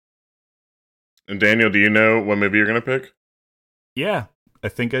And Daniel, do you know what movie you're gonna pick? Yeah, I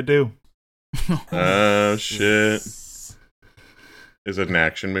think I do. Oh shit! Is it an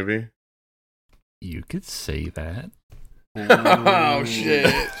action movie? You could say that. Oh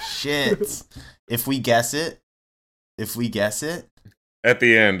shit! Shit. If we guess it. At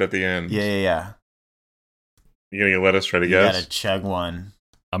the end. Yeah. You gonna let us try to You guess? gotta chug one.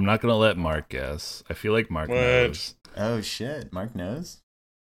 I'm not gonna let Mark guess. I feel like Mark What? knows. Oh shit, Mark knows.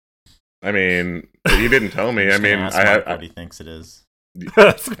 I mean, you didn't tell me. I Just gonna mean, ask I Mark have. what he thinks it is.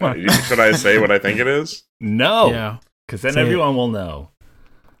 Should I say what I think it is? No, Yeah. because then Say it. everyone will know.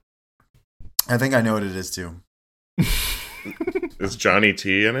 I think I know what it is too. Is Johnny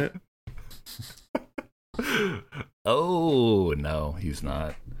T in it? Oh no, he's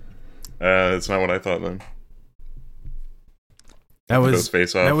not. It's not what I thought then. That was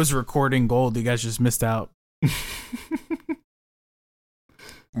Face Off. that was recording gold. You guys just missed out.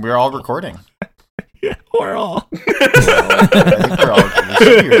 We're all recording. Yeah, we're all. I think we're all. We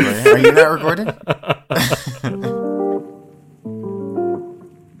should be recording. Are you not recording?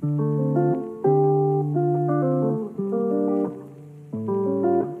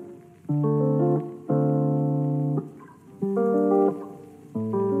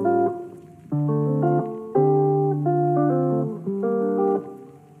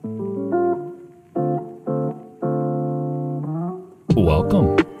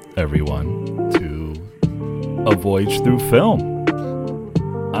 Welcome, everyone, to A Voyage Through Film.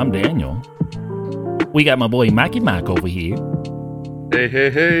 I'm Daniel. We got my boy Mikey Mike over here. Hey. Hey,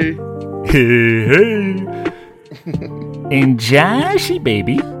 hey. And Joshy,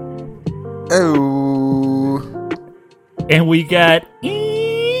 baby. Oh. And we got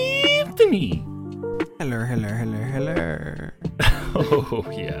Anthony. Hello. Oh,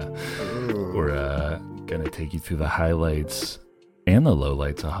 yeah. We're going to take you through the highlights and the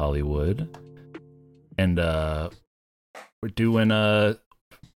lowlights of Hollywood. And we're doing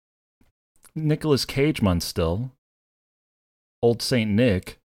Nicolas Cage month still. Old Saint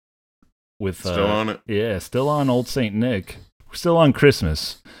Nick. With Still on it? Yeah, still on Old Saint Nick. We're still on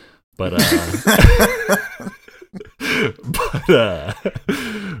Christmas. But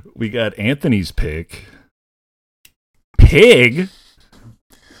we got Anthony's pick. Pig.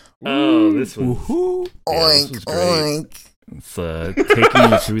 Oh, this was Woohoo! this was great. It's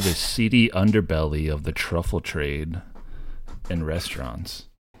taking you through the seedy underbelly of the truffle trade in restaurants.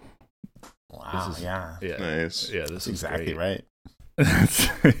 Wow. This is- Yeah. Yeah, Nice. yeah, this That's is exactly great.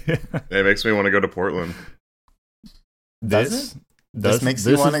 right. It makes me want to go to Portland. Does it? Does This makes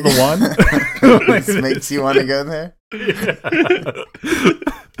this you want is to the one? This makes you want to go there.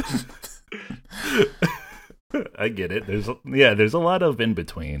 I get it. There's a lot of in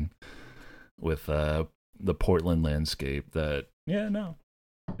between with the Portland landscape.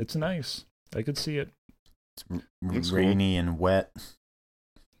 It's nice. I could see it. It's That's rainy and wet.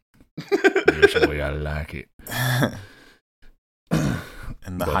 Yes, the way I like it.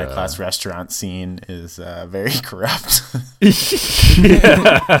 And the But, high class restaurant scene is very corrupt.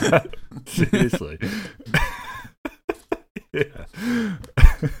 Yeah. Seriously. Yeah.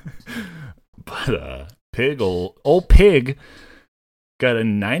 But old Pig got a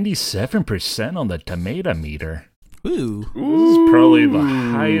 97% on the tomato meter. Ooh. This is probably the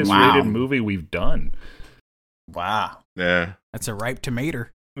highest Wow. rated movie we've done. Wow. Yeah. That's a ripe tomato.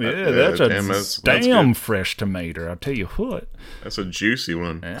 Yeah, that's a that's damn good. fresh tomato. I'll tell you what. That's a juicy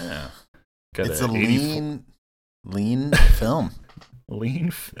one. Yeah. Got It's a 84 lean film. lean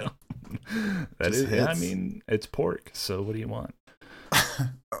film. That Just is, I hits. mean, it's pork, so what do you want?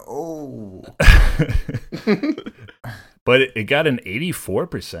 Oh. But it got an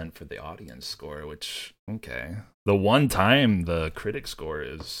 84% for the audience score, which, okay. The one time the critic score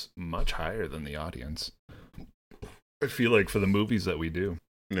is much higher than the audience. I feel like for the movies that we do.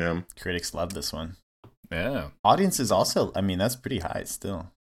 Yeah. Critics love this one. Yeah. Audiences also, I mean, that's pretty high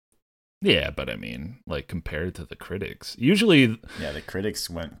still. Yeah, but I mean, like, compared to the critics. Usually, Yeah, the critics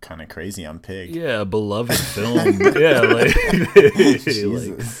went kind of crazy on Pig. yeah, beloved film. Yeah, like,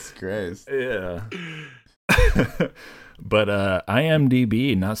 Jesus Christ. yeah. But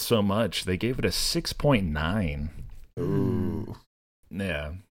IMDb, not so much. They gave it a 6.9. Ooh.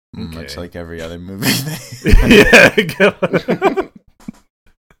 Yeah. Much Okay. like every other movie. Yeah. go-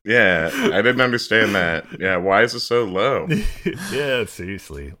 Yeah. I didn't understand that. Yeah. Why is it so low? Yeah,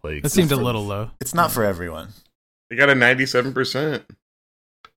 seriously. Like, That seemed a little low. It's not for everyone. They got a 97%.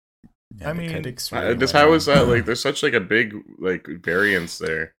 Yeah, I the mean, critics really Just went how on. is that? Like, there's such like a big like variance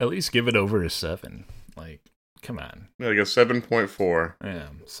there. at least give it over a 7. Like, come on. Like a 7.4. Yeah,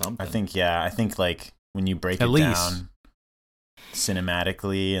 something. I think like when you break At it least. down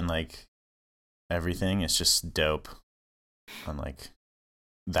cinematically and like everything is just dope on like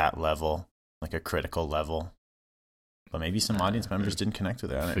that level, like a critical level. But maybe some audience members didn't connect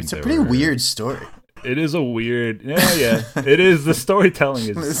with it. It's a pretty weird story. It is a weird. Yeah. It is. The storytelling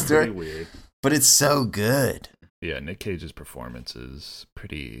is pretty weird. But it's so good. Yeah, Nic Cage's performance is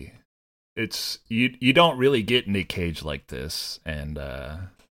pretty. It's you don't really get Nic Cage like this, and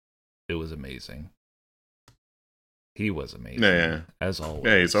it was amazing. He was amazing. Yeah. As always.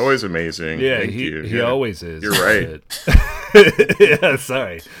 Yeah, he's always amazing. Yeah, Thank you. He always is. You're right. Yeah,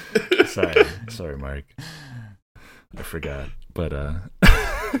 sorry, Mark. I forgot, but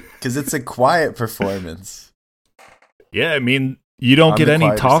because it's a quiet performance. Yeah, I mean, you don't get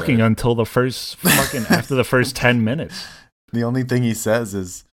any talking side. until the first fucking after the first 10 minutes. The only thing he says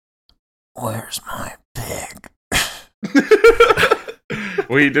is, "Where's my pig?"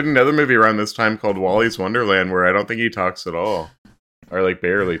 Well, he did another movie around this time called Wally's Wonderland, where I don't think he talks at all, or like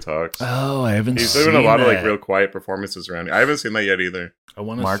barely talks. Oh, I haven't. He's seen doing a lot that. of like real quiet performances around. I haven't seen that yet either. I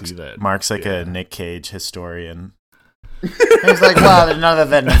want to see that. Mark's like a Nic Cage historian. He's like, well, other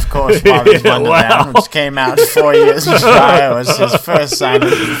than, of course, Wally's Wonderland, which came out 4 years prior, was his first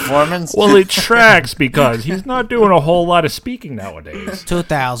silent performance. Well, it tracks because he's not doing a whole lot of speaking nowadays.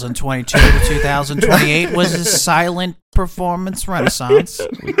 2022 to 2028 was his silent performance renaissance.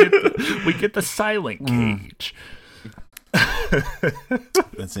 We get the silent Cage.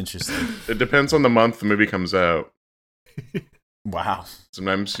 That's interesting. It depends on the month the movie comes out. Wow.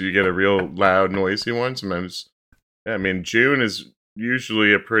 Sometimes you get a real loud, noisy one. Sometimes, yeah, I mean, June is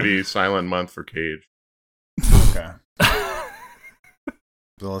usually a pretty silent month for Cage. Okay.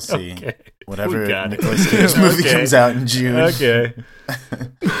 We'll see. Okay. Whatever We got it. Nicolas Cage movie comes out in June. Okay.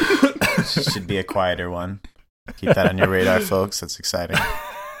 Should be a quieter one. Keep that on your radar, folks. That's exciting.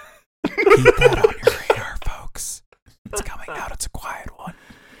 Keep that on your radar, folks. It's coming out. It's a quiet one.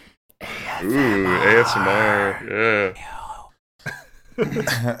 Ooh, ASMR. Yeah.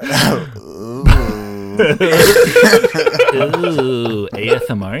 Ooh. Ooh,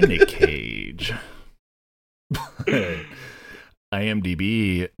 ASMR Nic Cage.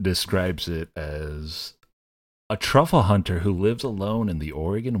 IMDb describes it as a truffle hunter who lives alone in the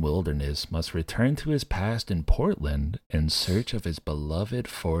Oregon wilderness must return to his past in Portland in search of his beloved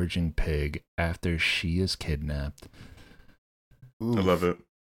foraging pig after she is kidnapped. Ooh. I love it.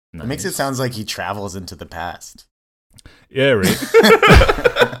 It makes it sound like he travels into the past. Yeah, right.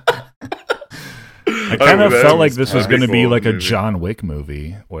 I kind of felt like this was going to be like a John Wick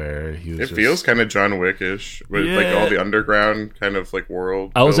movie where he was. It feels kind of John Wick-ish with like all the underground kind of like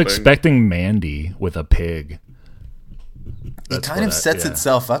world. I was building. expecting Mandy with a pig. It kind of sets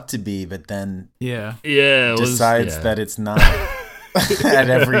itself up to be, but then decides that it's not at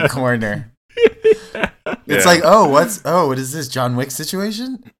every corner. It's like, what is this, John Wick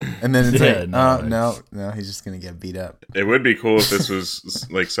situation? And then it's no, he's just gonna get beat up. It would be cool if this was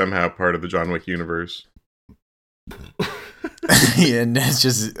like somehow part of the John Wick universe. Yeah, and it's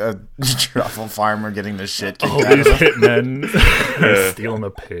just a truffle farmer getting the shit kicked out of him. Hitmen stealing a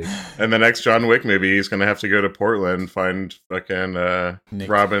pig. And the next John Wick movie, he's gonna have to go to Portland and find fucking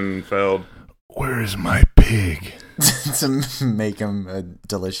Robin Feld. Where's my pig? To make him a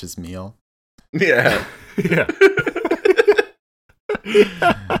delicious meal. Yeah. Yeah.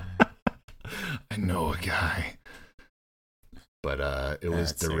 I know a guy. But it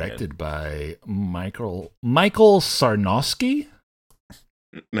was directed by Michael Sarnowski.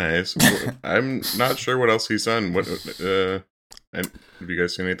 Nice. I'm not sure what else he's done. What? Have you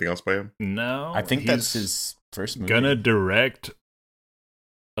guys seen anything else by him? No. I think that's his first movie. Gonna direct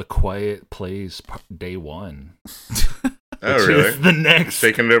A Quiet Place Day 1. Oh, really? Is the next.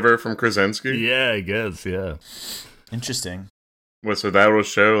 Taking it over from Krasinski? Yeah, I guess, yeah. Interesting. Well, so that will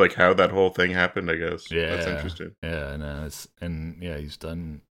show like how that whole thing happened, I guess. Yeah. That's interesting. Yeah, no, he's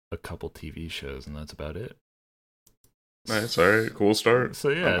done a couple TV shows and that's about it. Nice, alright, cool start. So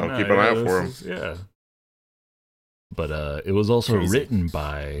yeah, I'll keep an eye out for him. Yeah. But it was also written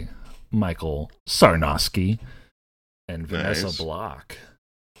by Michael Sarnowski and Vanessa Block.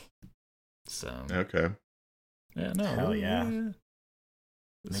 So okay. Yeah, no. Hell yeah.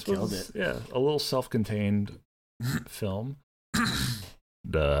 They killed it. Yeah, a little self-contained film.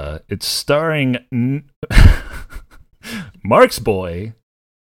 It's starring Mark's boy,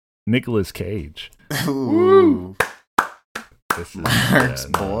 Nicolas Cage. Ooh. This is, Mark's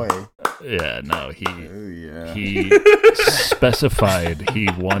boy. Yeah, no, he yeah. he specified he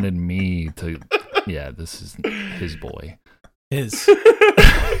wanted me to. Yeah, this is his boy. His.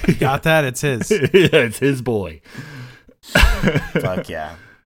 Got that? It's his. Yeah, it's his boy. Fuck yeah.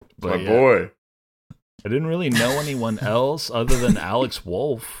 But my boy. I didn't really know anyone else other than Alex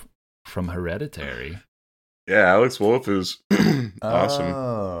Wolff from Hereditary. Yeah, Alex Wolff is awesome.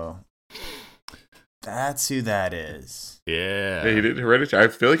 Oh, that's who that is. Yeah. Yeah, he did Hereditary. I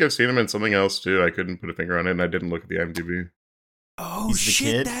feel like I've seen him in something else too. I couldn't put a finger on it, and I didn't look at the IMDb. Oh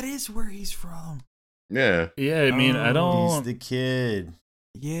shit, that is where he's from. Yeah. Yeah, I mean, I don't... He's the kid.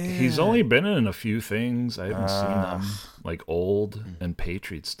 Yeah. He's only been in a few things. I haven't seen him. Like Old and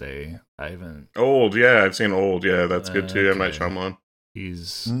Patriots Day. I haven't... Old, yeah, I've seen Old. Yeah, that's good too. Okay. M. Night Shyamalan.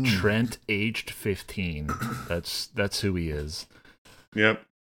 He's Trent, aged 15. That's who he is. Yep.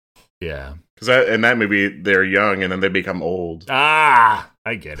 Yeah. Because in that movie, they're young and then they become old. I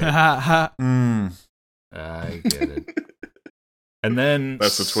get it. I get it. And then...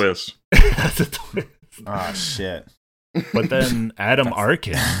 That's the twist. That's a twist. Oh, shit. But then Adam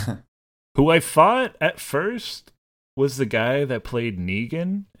Arkin, who I thought at first was the guy that played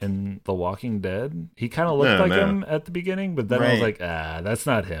Negan in The Walking Dead. He kind of looked like him at the beginning, but then I was like, that's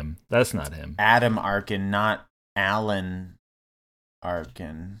not him. That's not him. Adam Arkin, not Alan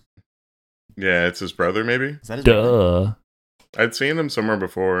Arkin. Yeah, it's his brother, maybe? Is that his brother? I'd seen him somewhere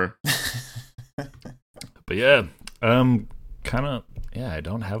before. But yeah, I don't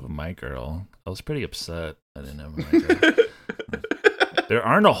have a My Girl. I was pretty upset I didn't have a My Girl. There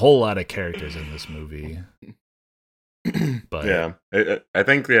aren't a whole lot of characters in this movie. But yeah, I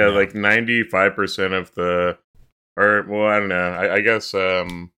think like 95% of the, or well, I don't know. I guess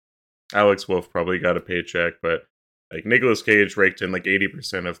Alex Wolff probably got a paycheck, but like Nicolas Cage raked in like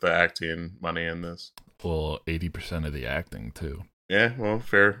 80% of the acting money in this. Well, 80% of the acting too. Yeah, well,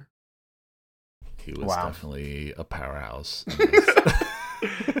 fair. He was definitely a powerhouse.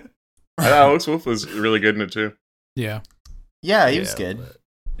 Alex Wolff was really good in it too. Yeah. Yeah, he was good.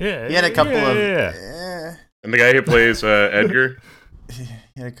 Yeah, he had a couple of. And the guy who plays Edgar. He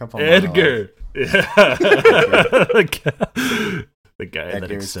had a couple. Edgar. Yeah. The guy Edgar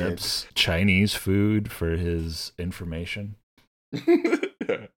that accepts Chinese food for his information.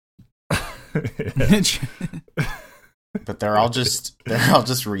 But they're all just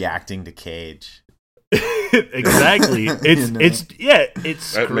reacting to Cage. Exactly. It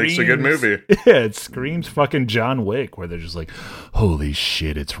screams, that makes a good movie. Yeah, it screams fucking John Wick, where they're just like, "Holy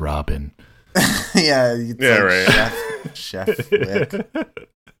shit, it's Robin." Yeah, right. Chef Wick.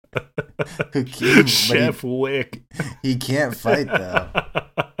 Chef Wick. He can't fight though.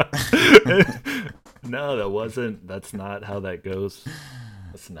 No, that's not how that goes.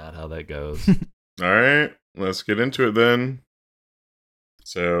 That's not how that goes. All right, let's get into it then.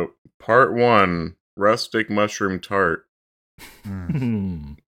 So, part 1, rustic mushroom tart.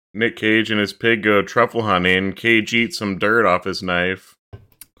 Nic Cage and his pig go truffle hunting. Cage eats some dirt off his knife.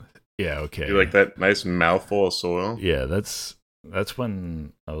 Yeah, okay. You like that nice mouthful of soil? Yeah, that's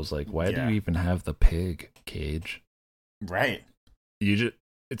when I was like, why do you even have the pig, Cage? Right.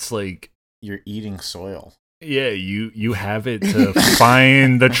 It's like you're eating soil. Yeah, you have it to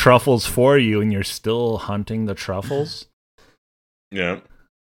find the truffles for you, and you're still hunting the truffles. Yeah.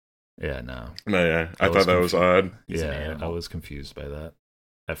 Yeah, no. No, yeah. I thought that was odd. Yeah, I was confused by that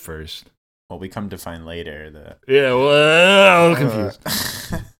at first. Well, we come to find later that. Yeah, well, I was confused.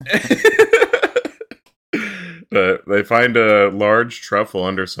 But they find a large truffle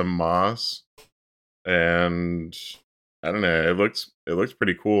under some moss, and I don't know. It looks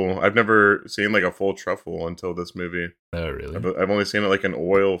pretty cool. I've never seen like a full truffle until this movie. Oh, really? I've only seen it like in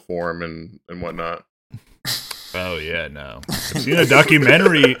oil form and whatnot. Oh yeah, no. I've seen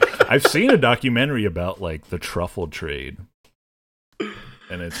a documentary about like the truffle trade,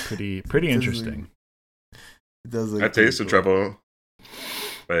 and it's pretty interesting. It does look. I tasted truffle,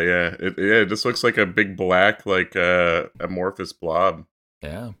 but yeah, it just looks like a big black like amorphous blob.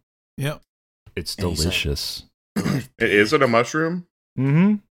 Yeah. Yep. It's delicious. Is it a mushroom?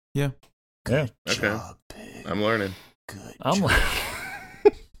 Mm-hmm. Yeah. Yeah. Okay. Job, pig. I'm learning. Good.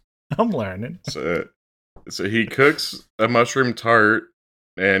 I'm learning. So he cooks a mushroom tart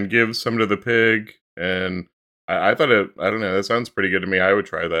and gives some to the pig, and I thought I don't know, that sounds pretty good to me. I would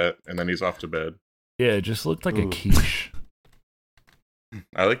try that, and then he's off to bed. Yeah, it just looked like a quiche.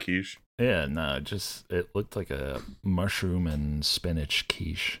 I like quiche. Yeah, no, it looked like a mushroom and spinach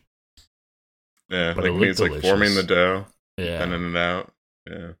quiche. Yeah, but like means like forming the dough, yeah, and then it out.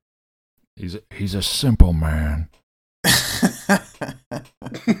 Yeah, he's a simple man.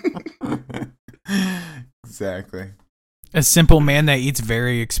 Exactly. A simple man that eats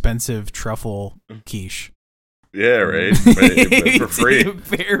very expensive truffle quiche. Yeah, right. But for free.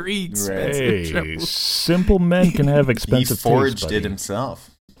 Very expensive. Hey, simple men can have expensive. He forged taste, it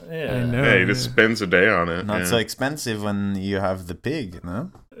himself. Yeah, I know. Yeah, he just spends a day on it. Not so expensive when you have the pig,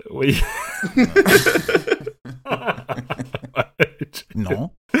 no?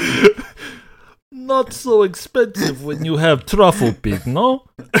 No. Not so expensive when you have truffle pig, no?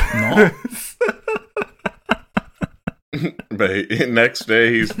 No. But next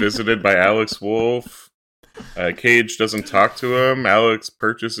day, he's visited by Alex Wolff. Cage doesn't talk to him. Alex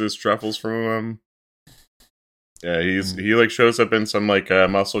purchases truffles from him. Yeah, he like shows up in some like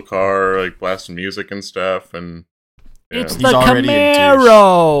muscle car, like blasting music and stuff, and it's the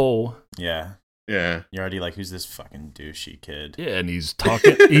Camaro. Yeah. Yeah. You're already like, who's this fucking douchey kid? Yeah, and he's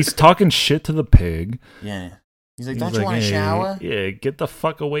talking shit to the pig. Yeah. He's like, don't you want a shower? Yeah, get the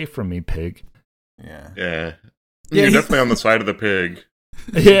fuck away from me, pig. Yeah. Yeah. You're definitely on the side of the pig.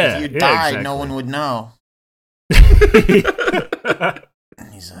 Yeah. If you died, exactly. No one would know. And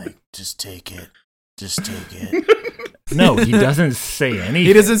he's like, just take it. Just take it. No, he doesn't say anything.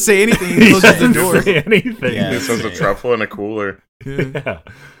 He doesn't say anything. He closes the door. Say anything. Yeah, he says a truffle in a cooler. Yeah.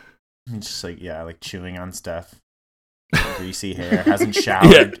 He's just like, like chewing on stuff. Greasy hair. Hasn't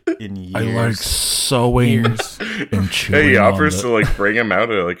showered in years. I like sewing and chewing. Hey, he offers to like bring him out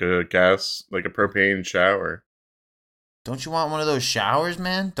of like a gas, like a propane shower. Don't you want one of those showers,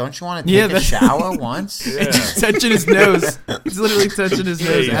 man? Don't you want to take a shower once? Yeah. He's touching his nose. He's literally touching his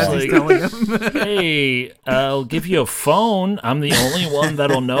nose as he's telling him. Hey, I'll give you a phone. I'm the only one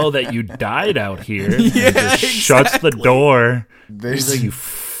that'll know that you died out here. Yeah, just shuts the door. He's like, you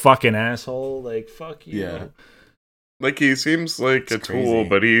fucking asshole. Like, fuck you. Yeah. Like, he seems like it's a tool,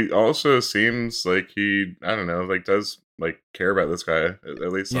 but he also seems like he, I don't know, like does like care about this guy,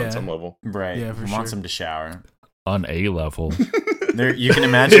 at least on some level. Right. Yeah, he wants him to shower. On a level. You can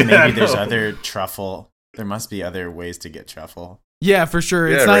imagine maybe there's other truffle. There must be other ways to get truffle. Yeah, for sure.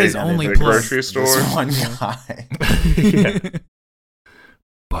 It's not his only the plus. Grocery store. This one guy. Yeah.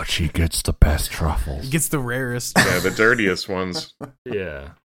 But she gets the best truffles. Gets the rarest. Yeah, the dirtiest ones. Yeah.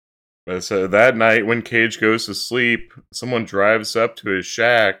 But so that night when Cage goes to sleep, someone drives up to his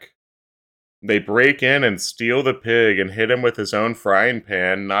shack. They break in and steal the pig and hit him with his own frying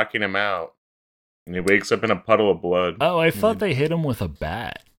pan, knocking him out. And he wakes up in a puddle of blood. Oh, I thought they hit him with a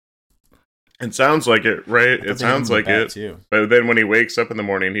bat. It sounds like it, right? It sounds like it. Too. But then when he wakes up in the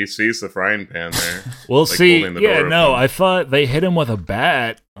morning, he sees the frying pan there. Well, like see, I thought they hit him with a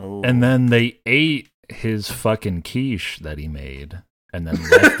bat, and then they ate his fucking quiche that he made, and then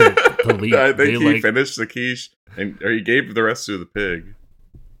left it to leave. I think he finished the quiche, or he gave the rest to the pig.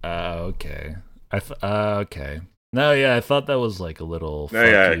 Okay. Okay. No, yeah, I thought that was like a little.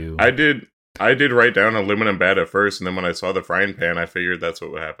 You. I did write down aluminum bat at first, and then when I saw the frying pan, I figured that's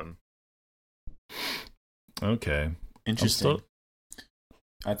what would happen. Okay. Interesting.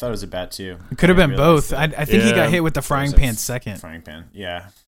 I thought it was a bat too. It could have been both. I think he got hit with the frying pan second. Frying pan, yeah.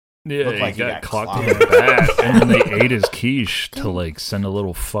 Yeah, he got clocked in the bat, and then they ate his quiche to like send a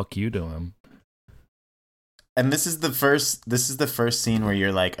little fuck you to him. And this is the first scene where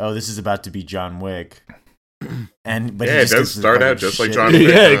you're like, oh, this is about to be John Wick. But it does start out just like John Wick.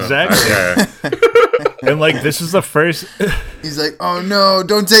 Yeah, exactly. And like this is the first. He's like, "Oh no,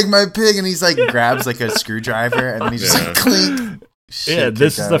 don't take my pig!" And he's like, grabs like a screwdriver, and then he's just like, clink.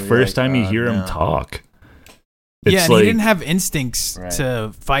 This is the first time you hear him talk. It's and he didn't have instincts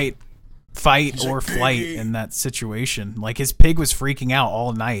to fight or flight in that situation. Like his pig was freaking out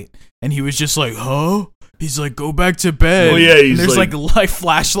all night, and he was just like, "Huh." He's like, go back to bed. Well, yeah, there's like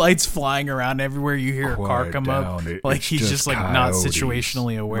flashlights flying around everywhere. You hear a car come up. Like he's just like not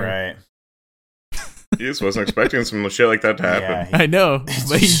situationally aware. Right. He just wasn't expecting some shit like that to happen. Yeah, I know,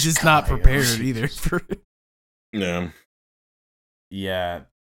 but he's just not prepared either. Yeah. Yeah.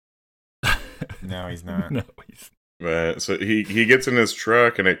 No, he's not. But so he gets in his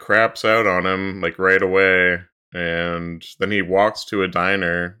truck and it craps out on him like right away, and then he walks to a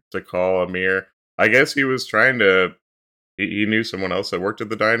diner to call Amir. I guess he was trying to. He knew someone else that worked at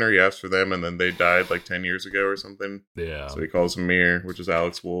the diner. He asked for them, and then they died like 10 years ago or something. Yeah. So he calls Amir, which is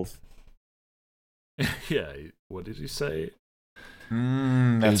Alex Wolff. Yeah. What did he say?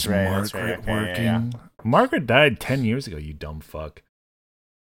 That's right. Margaret that's right. Working? Yeah. Margaret died 10 years ago. You dumb fuck.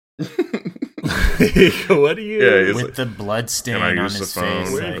 What do you? Yeah, with the blood stain on his the phone?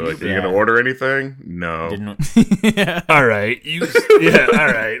 face. Are you gonna order anything? No. All right. All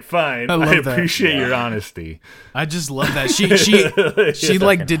right. Fine. I appreciate your honesty. I just love that she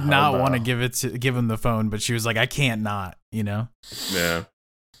like did not want to give him the phone, but she was like, I can't not. You know. Yeah.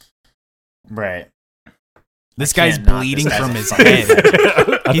 Right. This guy's bleeding from his head.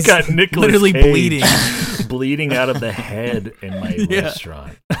 He's got Nicolas literally Cage bleeding out of the head in my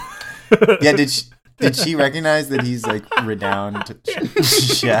restaurant. Yeah, did she recognize that he's like renowned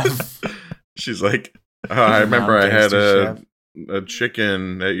chef? She's like, I remember I had a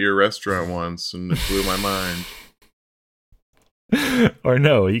chicken at your restaurant once, and it blew my mind. Or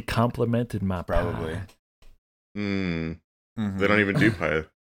no, he complimented my probably. pie. Mm-hmm. They don't even do pie.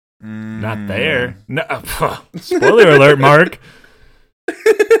 Not there. No. Spoiler alert, Mark.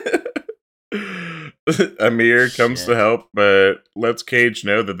 Amir comes to help, but lets Cage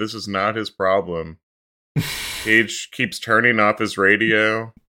know that this is not his problem. Cage keeps turning off his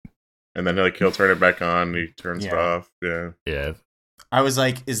radio, and then he'll turn it back on. He turns it off. Yeah. I was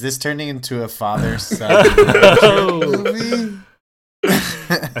like, is this turning into a father-son movie? I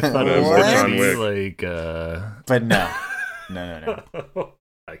thought it was John Wick. Like, but no.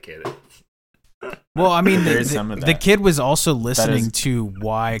 I get it. Well, I mean, the kid was also listening to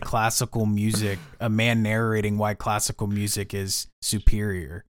why classical music, a man narrating why classical music is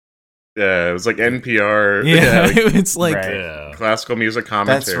superior. Yeah, it was like NPR. Yeah, it's like classical music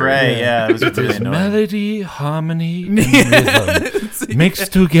commentary. That's right, yeah. It was really annoying. Melody, harmony, and rhythm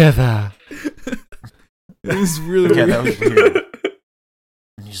mixed together. It was really weird. That was weird.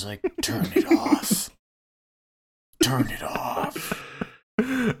 And he's like, turn it off. Turn it off.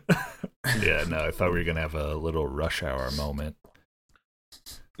 Yeah, no, I thought we were going to have a little Rush Hour moment.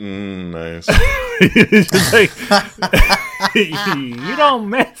 Nice. Like, you don't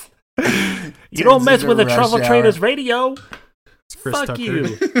mess. You don't mess with a Trouble Traders radio. Fuck you.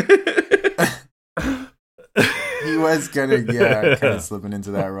 He was kind of slipping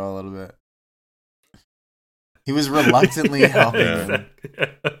into that role a little bit. He was reluctantly helping him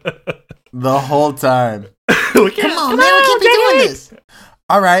the whole time. Come on, man, we can't be doing this.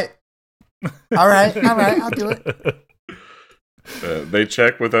 All right, I'll do it. They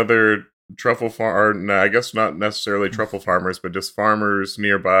check with other truffle I guess not necessarily truffle farmers, but just farmers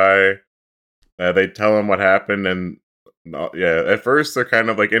nearby. They tell them what happened, and at first they're kind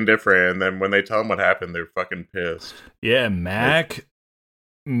of like indifferent, and then when they tell them what happened, they're fucking pissed. Yeah, Mac.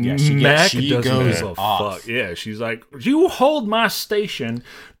 She goes off. Fuck. Yeah, she's like, you hold my station.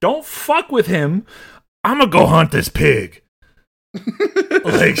 Don't fuck with him. I'm gonna go hunt this pig.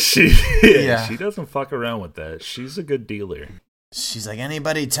 Like she doesn't fuck around with that. She's a good dealer. She's like,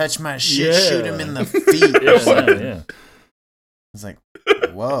 anybody touch my shit, shoot him in the feet. Yeah. It's like,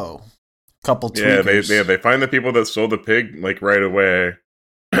 whoa. Couple tweakers. They find the people that stole the pig like right away.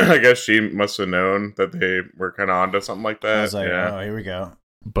 I guess she must have known that they were kind of onto something like that. I was like, oh, here we go.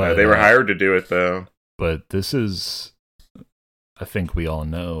 But they were hired to do it though. But this is, I think we all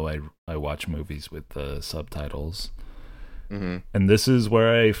know. I watch movies with subtitles, and this is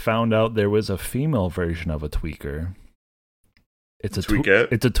where I found out there was a female version of a tweaker. It's a tweakette.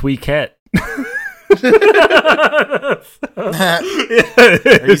 It's a tweakette. Are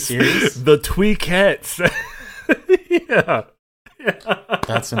you serious? The tweakettes. Yeah.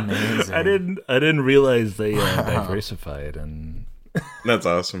 That's amazing. I didn't realize they diversified, and that's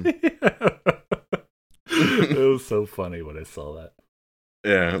awesome. It was so funny when I saw that.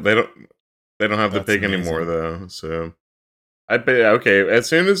 Yeah, they don't have the pig anymore though. So I bet as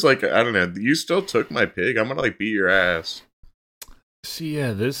soon as like I don't know, you still took my pig, I'm gonna like beat your ass. See,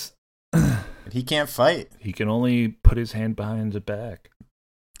 yeah, this he can't fight. He can only put his hand behind his back.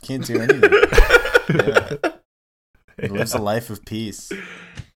 Can't do anything. He lives a life of peace.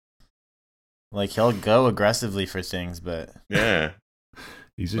 Like he'll go aggressively for things, but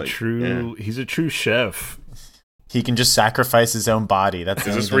he's a true chef. He can just sacrifice his own body. That's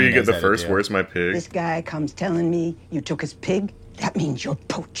is this where you get the first "Where's my pig"? This guy comes telling me you took his pig. That means you're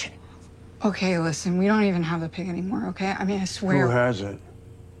poaching. Okay, listen, we don't even have the pig anymore. Okay, I mean, I swear. Who has it?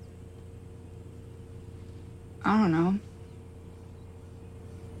 I don't know.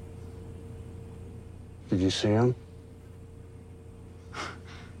 Did you see him?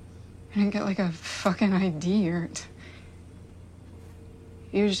 I didn't get like a fucking ID or.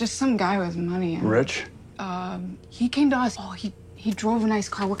 He was just some guy with money. And, Rich? He came to us. Oh, he drove a nice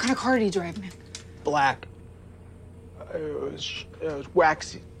car. What kind of car did he drive, man? Black. It was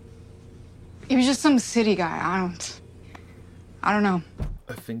waxy. He was just some city guy. I don't know.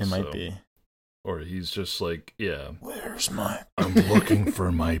 I think it might be. Or he's just like, yeah. Where's my? I'm looking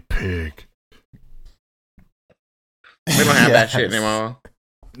for my pig. We don't have that shit anymore.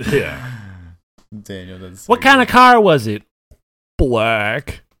 Yeah. Daniel, that's what kind of car was it?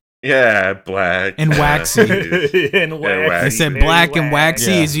 Black. Yeah, black. And waxy. And waxy. They said black and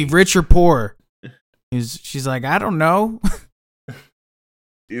waxy. Yeah. Is he rich or poor? She's like, I don't know.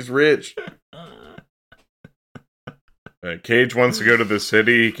 He's rich. Cage wants to go to the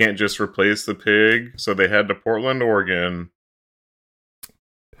city. He can't just replace the pig, so they head to Portland, Oregon.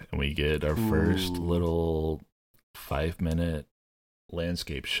 And we get our first little 5-minute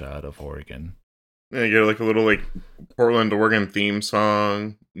landscape shot of Oregon. Yeah, you get like a little like Portland, Oregon theme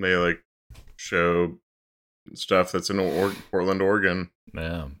song. They like show stuff that's in Portland, Oregon.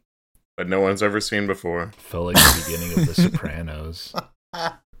 Yeah. But no one's ever seen before. Felt like the beginning of The Sopranos.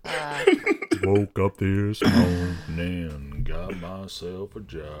 Woke up this morning, got myself a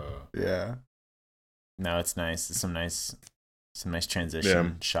job. Yeah. No, it's nice. There's some nice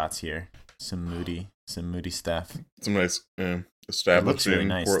transition shots here. Some moody stuff. Some nice establishing. It looks really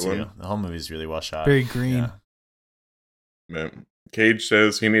nice Portland. too. The whole movie is really well shot. Very green. Yeah. Cage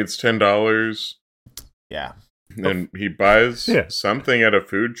says he needs $10. Yeah. And he buys something at a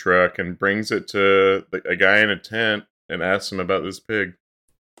food truck and brings it to a guy in a tent and asks him about this pig.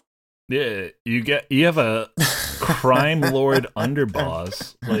 Yeah, you have a crime lord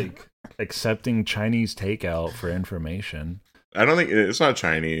underboss like accepting Chinese takeout for information. I don't think it's not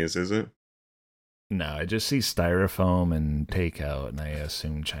Chinese, is it? No, I just see styrofoam and takeout, and I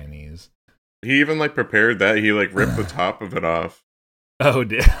assume Chinese. He even prepared that. He ripped the top of it off. Oh,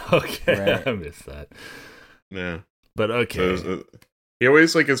 okay. Right. I missed that. Yeah, but okay. So he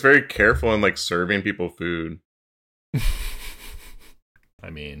always is very careful in serving people food. I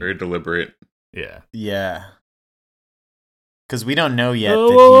mean, very deliberate. Yeah. Yeah. Because we don't know yet that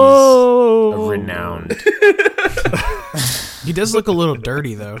he's a renowned. He does look a little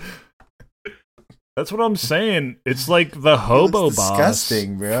dirty, though. That's what I'm saying. It's like the hobo boss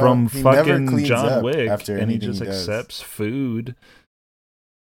bro. From fucking John Wick, and he just accepts food.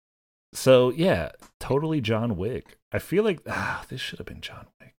 So, yeah, totally John Wick. I feel like this should have been John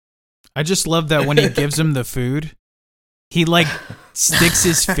Wick. I just love that when he gives him the food, he sticks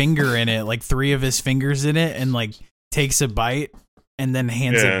his finger in it, 3 of his fingers in it, and takes a bite and then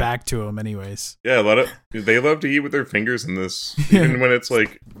hands it back to him anyways. Yeah, they love to eat with their fingers in this, even when it's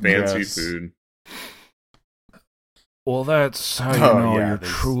fancy food. Well, that's how you know you're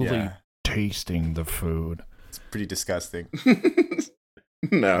truly tasting the food. It's pretty disgusting.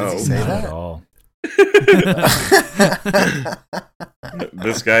 No, does he say not that at all.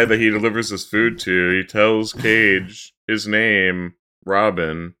 This guy that he delivers his food to, he tells Cage his name,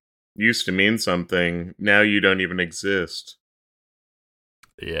 Robin, used to mean something. Now you don't even exist.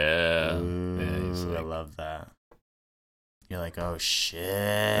 Yeah. Ooh, I love that. You're like, oh shit.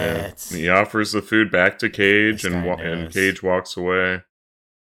 Yeah. He offers the food back to Cage, and Cage walks away.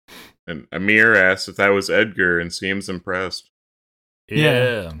 And Amir asks if that was Edgar and seems impressed.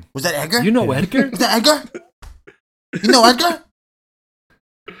 Yeah. Was that Edgar? You know Edgar? Was that Edgar? You know Edgar?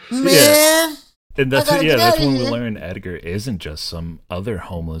 Man. Yeah. And that's when we learn Edgar isn't just some other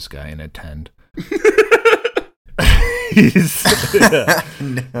homeless guy in a tent. He's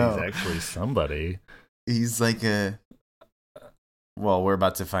actually somebody. He's well, we're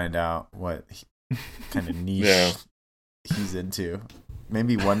about to find out what kind of niche he's into.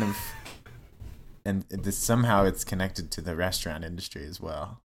 Maybe one of... And somehow it's connected to the restaurant industry as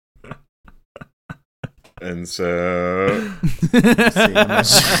well. And so... See,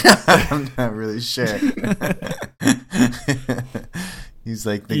 I'm not really sure. He's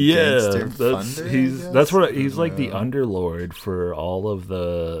the gangster funder. That's what he's the underlord for all of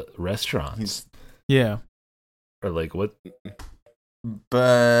the restaurants. Or what?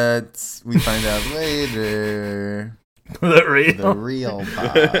 But we find out later... The real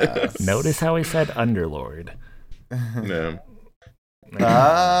boss. Notice how he said underlord. No.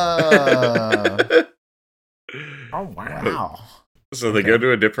 Oh, wow. So they go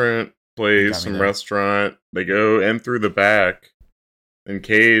to a different place, some restaurant. They go in through the back, and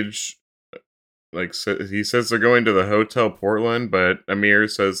Cage, he says they're going to the Hotel Portland, but Amir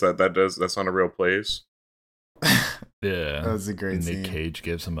says that's not a real place. Yeah, that was a great scene. Nic Cage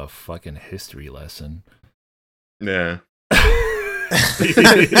gives him a fucking history lesson. Yeah. But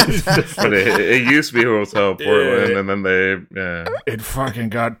it used to be Hotel Portland, and then it fucking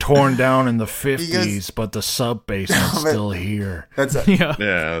got torn down in the 50s, but the sub basement's still here. That's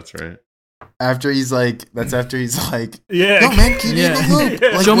right. After he's like, no man, keep me in the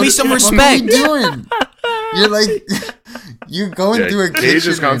loop. Show me some respect. What are you doing? You're you're going through a kitchen. Cage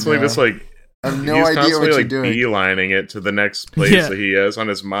is constantly just I have no idea what you're doing. Beelining it to the next place that he has on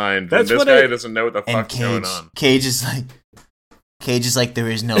his mind. And this guy doesn't know what the fuck's going on. Cage is like, there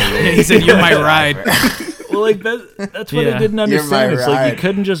is no way. He said, "You're my ride." Well, that's what I didn't understand. It's you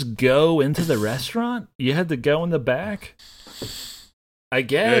couldn't just go into the restaurant. You had to go in the back. I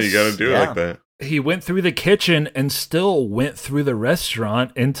guess. Yeah, you got to do it like that. He went through the kitchen and still went through the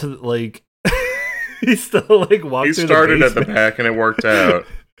restaurant into he still walked through the basement. He started at the back and it worked out.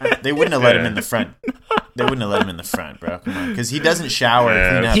 They wouldn't have let him in the front. They wouldn't have let him in the front, bro. Come on, because he doesn't shower.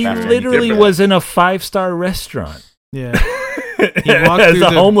 Clean up he after literally was in a 5-star restaurant. Yeah, he walked through the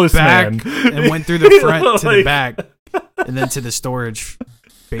homeless back man and went through the front to the back, and then to the storage.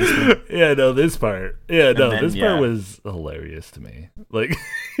 basement. Yeah, no, this part. Yeah, no, this part was hilarious to me. Like,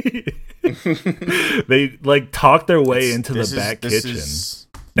 they like talk their way into the back kitchen.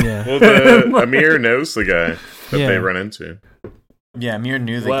 Yeah. Well, Amir knows the guy that they run into. Yeah, Amir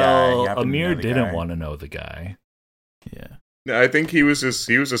knew the guy. Well, Amir didn't want to know the guy. Yeah. I think he was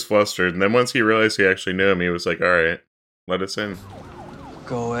just flustered, and then once he realized he actually knew him, he was like, "All right, let us in."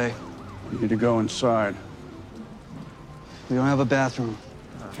 Go away. You need to go inside. We don't have a bathroom.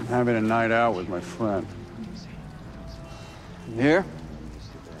 I'm having a night out with my friend. Amir?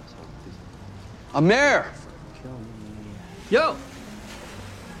 Amir! Yo!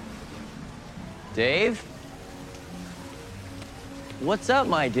 Dave? What's up,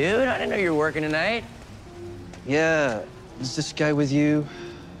 my dude? I didn't know you were working tonight. Yeah, is this guy with you?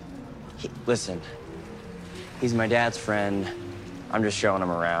 Listen, he's my dad's friend. I'm just showing him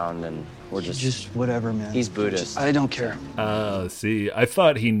around, and we're just whatever, man. He's Buddhist. I don't care. See, I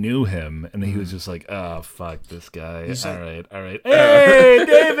thought he knew him, and he was just like, "Oh, fuck this guy." All right. Hey,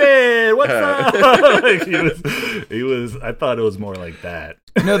 David, what's up? Like, he was. I thought it was more like that.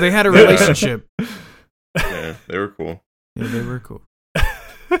 No, they had a relationship. Yeah, they were cool. Yeah, they were cool.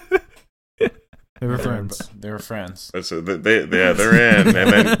 They were friends. They were friends. So they're in,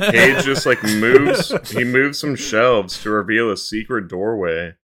 and then Cage just like moves some shelves to reveal a secret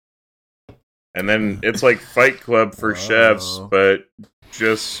doorway, and then it's like Fight Club for chefs, but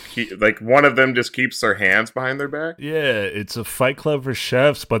just like one of them just keeps their hands behind their back. Yeah, it's a Fight Club for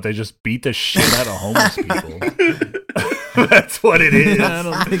chefs, but they just beat the shit out of homeless people. That's what it is. I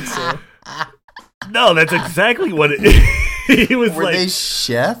don't think so. No, that's exactly what it is. He was Were like, they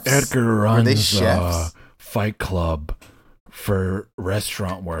chefs? Edgar runs Were they chefs? Fight Club for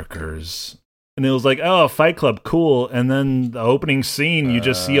restaurant workers. And it was like, oh, Fight Club, cool. And then the opening scene, you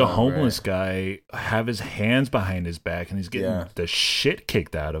just see a homeless guy have his hands behind his back, and he's getting the shit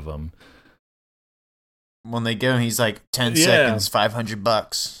kicked out of him. When they go, he's like, 10 seconds,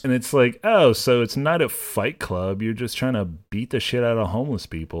 $500. And it's like, oh, so it's not a Fight Club. You're just trying to beat the shit out of homeless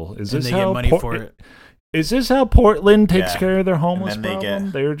people. Is this and they how get money for it? Is this how Portland takes care of their homeless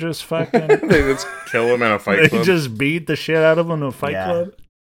problem? They're just fucking... They just kill them in a Fight Club. They just beat the shit out of them in a Fight Club?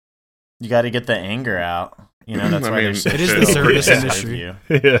 You got to get the anger out. You know, that's why it is the service industry. Yeah.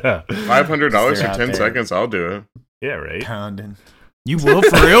 $500 for 10 seconds, I'll do it. Yeah, right? Pounding. You will,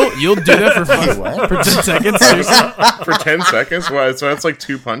 for real? You'll do that for fun? For 10 seconds? For 10 seconds? Well, so that's like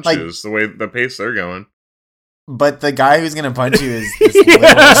 2 punches, the pace they're going. But the guy who's gonna punch you is this little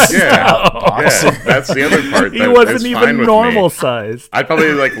boxer. That's the other part. He wasn't even normal sized. I'd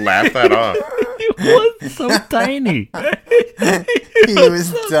probably like laugh that off. He was so tiny. He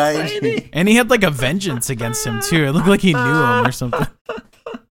was tiny. And he had like a vengeance against him too. It looked like he knew him or something.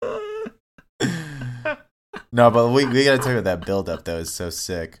 No, but we gotta talk about that build up though. It's so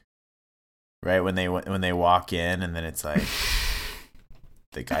sick. Right when they walk in, and then it's like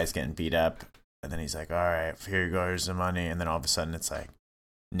the guy's getting beat up. And then he's like, all right, here you go, here's the money. And then all of a sudden it's like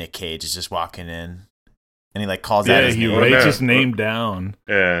Nic Cage is just walking in. And he like calls out his name. Yeah, he writes his name down.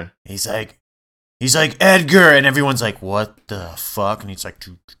 Yeah. He's like, Edgar. And everyone's like, what the fuck? And he's like,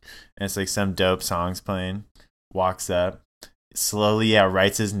 and it's like some dope songs playing. Walks up. Slowly,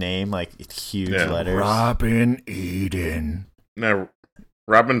 writes his name, like huge letters. Robin Eden. No,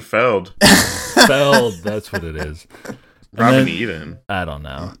 Robin Feld. Feld, that's what it is. Robin Eden. I don't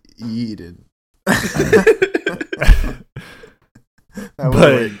know. Eden.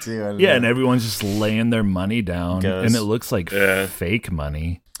 But and everyone's just laying their money down, and it looks like fake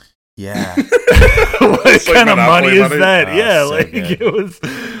money. Yeah. What kind of money is that? Oh, so like good.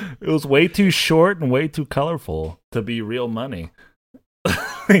 it was way too short and way too colorful to be real money.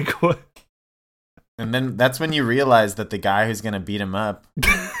 Like what? And then that's when you realize that the guy who's gonna beat him up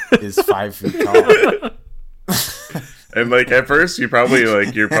is 5 feet tall. And like at first you're probably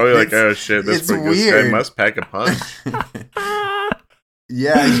like, oh shit, this guy must pack a punch.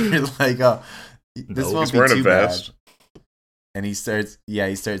 Yeah, you're like, oh, this won't be too bad. And he starts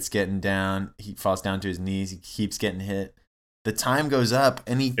getting down. He falls down to his knees. He keeps getting hit. The time goes up,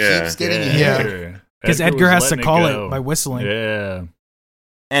 and he keeps getting hit. Yeah, because Edgar has to call it by whistling. Yeah.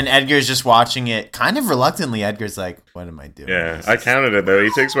 And Edgar's just watching it kind of reluctantly. Edgar's like, what am I doing? Yeah, I counted it, though.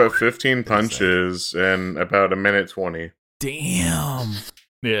 He takes about 15 punches in about 1:20. Damn.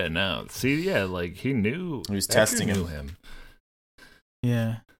 Yeah, no. See, like, he knew. He was testing him.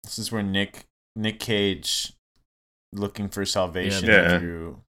 Yeah. This is where Nic Cage, looking for salvation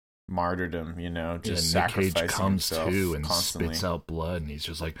through martyrdom, just sacrificing Nic Cage comes himself to and constantly. spits out blood, and he's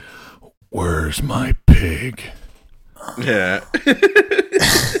just like, where's my pig? Yeah.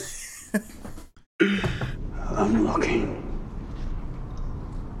 I'm looking.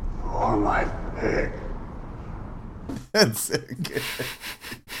 for my pig. That's so good.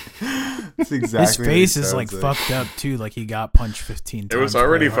 That's exactly. His face is like fucked up too. Like he got punched 15 times. It was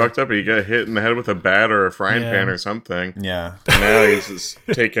already fucked up. He got hit in the head with a bat or a frying pan or something. Yeah. And now he's just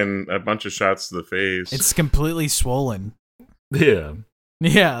taking a bunch of shots to the face. It's completely swollen. Yeah.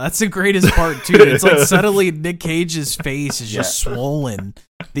 Yeah, that's the greatest part too. It's like suddenly Nic Cage's face is just swollen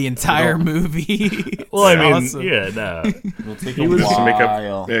the entire movie. Well, I mean, awesome. No. It'll take a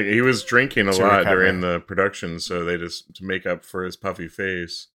while. He was drinking a lot during the production, so they just, to make up for his puffy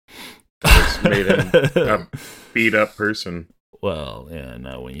face, just made him a beat up person. Well, yeah,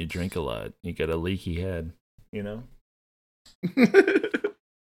 no, when you drink a lot, you get a leaky head, you know?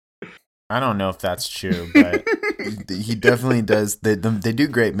 I don't know if that's true, but he definitely does. They do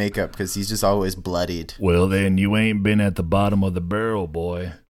great makeup because he's just always bloodied. Well, then you ain't been at the bottom of the barrel,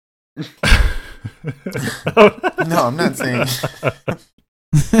 boy. No, I'm not saying.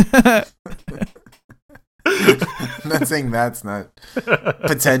 I'm not saying that's not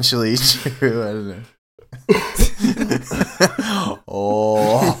potentially true. I don't know.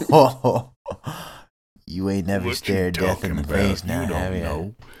 Oh, you ain't never stared death in the face now, have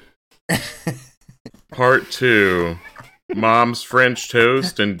you? Part 2: Mom's French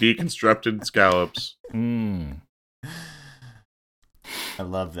toast and deconstructed scallops. I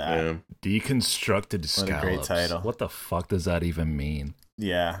love that. Yeah. Deconstructed scallops. What a great title. What the fuck does that even mean?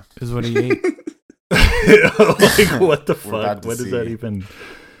 Yeah. Is what he ate. Like, what the fuck? What does that even...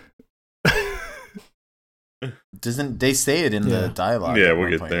 Doesn't they say it in the dialogue? Yeah,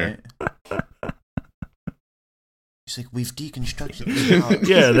 we'll get there. Right? He's like, we've deconstructed the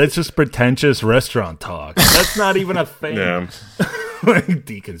Yeah, that's just pretentious restaurant talk. That's not even a thing. Yeah.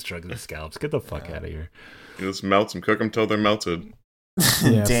 Deconstructed the scallops. Get the fuck out of here. You just melt them, cook them till they're melted.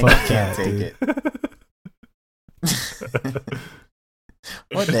 Yeah, Daniel can't take it.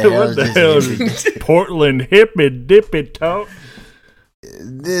 What the hell is this? Portland hippy dippy talk.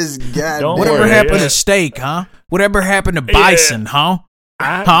 This guy. Whatever happened to steak, huh? Whatever happened to bison, huh?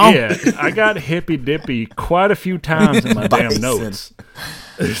 Yeah, I got hippy dippy quite a few times in my damn notes.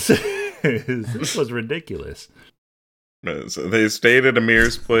 This was ridiculous. So they stayed at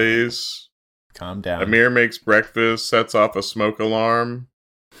Amir's place. Calm down. Amir makes breakfast, sets off a smoke alarm.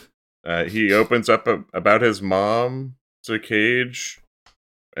 He opens up about his mom to Cage.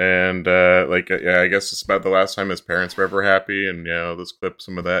 And, I guess it's about the last time his parents were ever happy. And, let's clip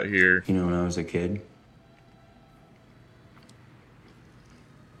some of that here. You know, when I was a kid,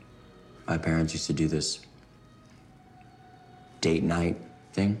 my parents used to do this date night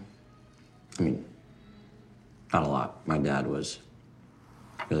thing. I mean, not a lot. My dad was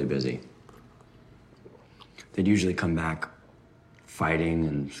really busy. They'd usually come back fighting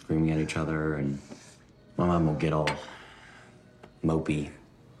and screaming at each other, and my mom would get all mopey.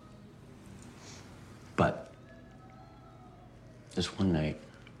 But this one night,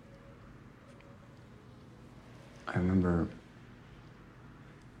 I remember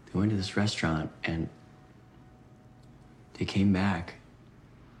they went to this restaurant and they came back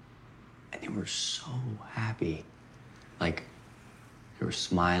and they were so happy. Like, they were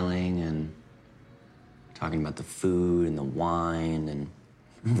smiling and talking about the food and the wine and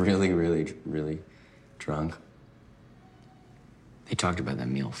really, really, really drunk. They talked about that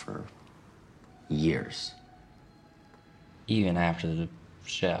meal for years. Even after the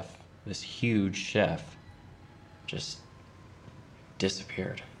chef, this huge chef, just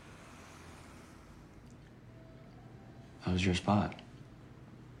disappeared. That was your spot.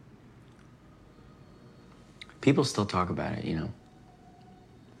 People still talk about it, you know.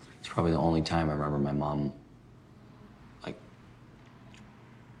 It's probably the only time I remember my mom, like,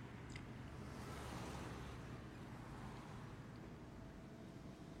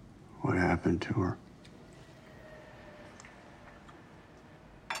 what happened to her?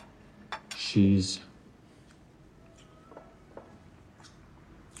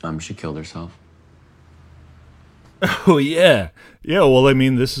 she killed herself. Oh, yeah. Yeah, well, I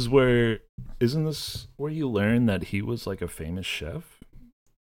mean, this is where... Isn't this where you learn that he was, like, a famous chef?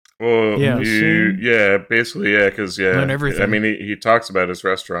 Well, yeah, basically, yeah, because, learn everything. I mean, he talks about his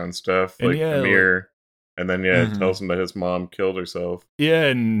restaurant stuff, like Amir, and then, tells him that his mom killed herself. Yeah,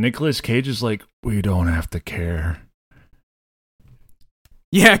 and Nicolas Cage is like, we don't have to care.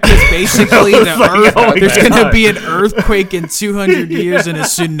 Yeah, because basically there's going to be an earthquake in 200 years and a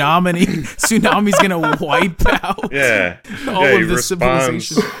tsunami's going to wipe out all of the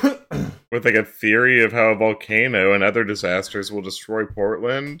civilization. With like a theory of how a volcano and other disasters will destroy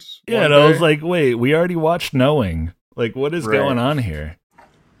Portland. Yeah, and I was like, wait, we already watched Knowing. Like, what is going on here?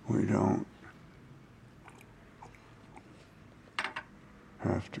 We don't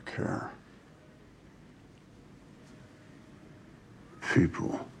have to care.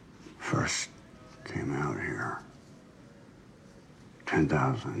 People first came out here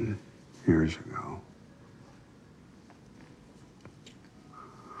 10,000 years ago.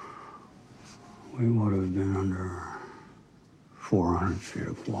 We would have been under 400 feet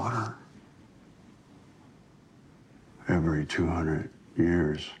of water. Every 200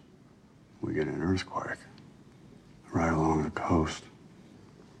 years, we get an earthquake right along the coast.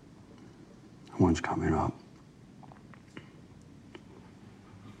 One's coming up.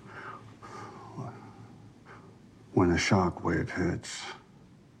 When the shock wave hits,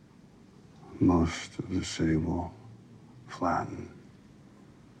 most of the city will flatten.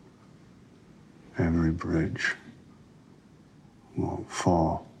 Every bridge will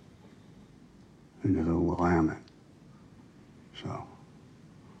fall into the Willamette. So,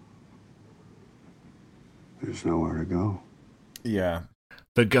 there's nowhere to go. Yeah.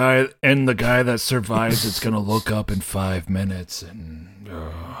 The guy that survives is going to look up in 5 minutes and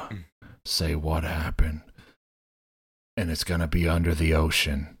say what happened. And it's going to be under the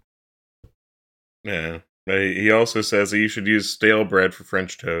ocean. Yeah. He also says that you should use stale bread for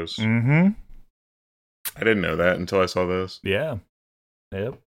French toast. Mm-hmm. I didn't know that until I saw this. Yeah.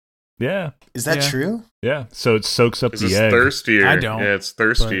 Yep. Yeah. Is that true? Yeah. So it soaks up the it's egg. Thirstier. I don't. Yeah, it's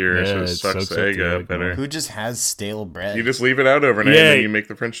thirstier, so it it sucks the egg up better. Who just has stale bread? You just leave it out overnight and then you make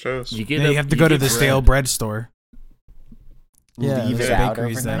the French toast. You have to go to the stale bread store. Yeah, leave it out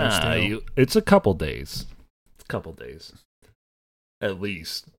overnight? It's a couple days. At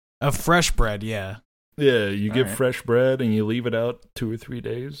least. Of fresh bread, yeah. Yeah, you get fresh bread and you leave it out 2 or 3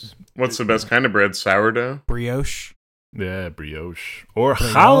 days. What's the best kind of bread? Sourdough? Brioche? Yeah, brioche. Or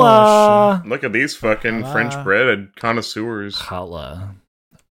challah. Look at these fucking French bread connoisseurs. Challah.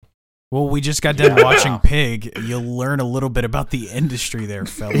 Well, we just got done watching Pig. You'll learn a little bit about the industry there,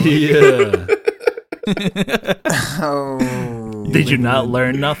 fella. Yeah. Oh. Did you not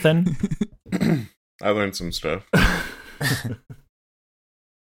learn nothing? I learned some stuff.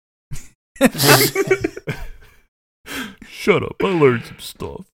 Shut up, I learned some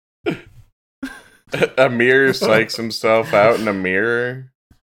stuff. Amir psychs himself out in a mirror,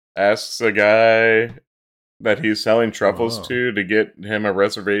 asks a guy that he's selling truffles to get him a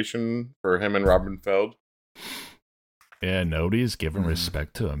reservation for him and Robin Feld. Yeah, nobody's giving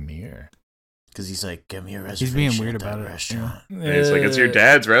respect to Amir. Because he's like, give me a reservation. He's being weird about it. Restaurant. Yeah. He's like, it's your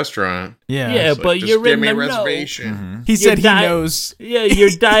dad's restaurant. Yeah. Yeah, but like, you're in the know. reservation. Mm-hmm. He said he knows. Yeah,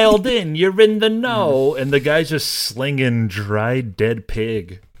 you're dialed in. You're in the know. And the guy's just slinging dried dead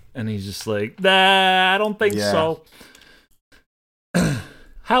pig. And he's just like, nah, I don't think so.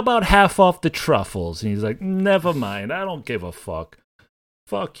 How about half off the truffles? And he's like, never mind. I don't give a fuck.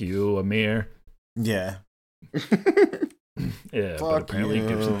 Fuck you, Amir. Yeah. Yeah, but apparently he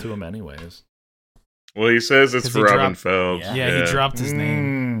gives it to him anyways. Well, he says it's for Robin Feld. Yeah, he dropped his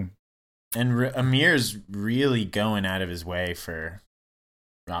name. And Amir's really going out of his way for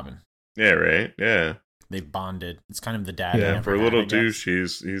Robin. Yeah, right? Yeah. They bonded. It's kind of the dad. Yeah, for a little douche,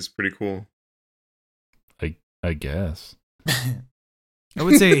 he's pretty cool. I guess. I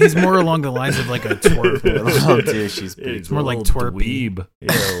would say he's more along the lines of like a twerp. A little douche. It's more like twerpy.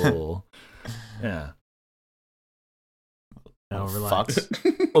 Yeah. Oh, relax.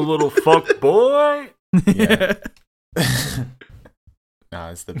 A little fuck boy. Yeah. No,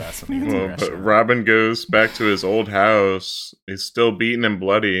 it's the best one. But Robin goes back to his old house. He's still beaten and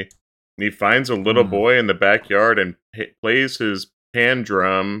bloody. And he finds a little boy in the backyard and plays his pan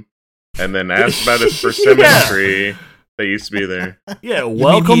drum and then asks about his persimmon tree that used to be there. Yeah,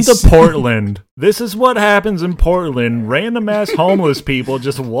 welcome to Portland. This is what happens in Portland. Random ass homeless people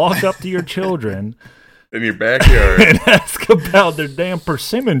just walk up to your children in your backyard and ask about their damn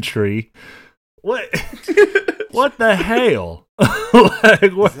persimmon tree. What? What the hell?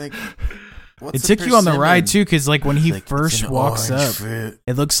 It took you on the ride too, because like when he first walks up,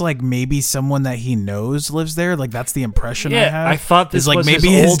 it looks like maybe someone that he knows lives there. Like that's the impression I have. I thought this was maybe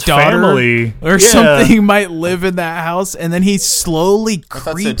his his daughter family or something might live in that house, and then he slowly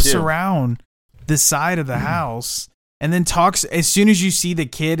creeps around the side of the house, and then talks. As soon as you see the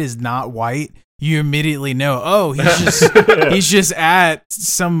kid is not white, you immediately know, oh, he's just at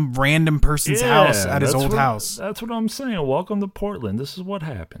some random person's house at his old house. That's what I'm saying. Welcome to Portland. This is what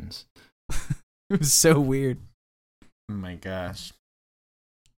happens. It was so weird. Oh my gosh.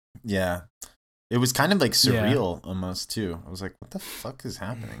 Yeah. It was kind of like surreal almost too. I was like, what the fuck is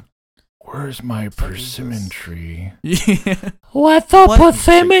happening? Where's my persimmon tree? Yeah. What the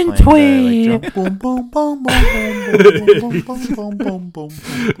persimmon tree?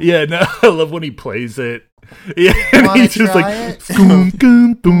 Yeah, no, I love when he plays it. Yeah, he's just like, boom,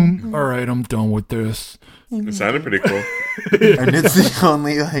 boom, boom. All right, I'm done with this. It sounded pretty cool. And it's the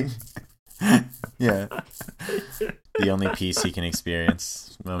only, like, yeah, the only peace he can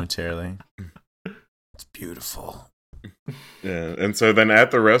experience momentarily. It's beautiful. Yeah, and so then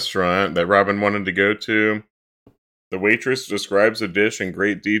at the restaurant that Robin wanted to go to, the waitress describes the dish in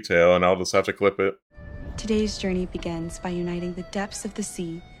great detail, and I'll just have to clip it. Today's journey begins by uniting the depths of the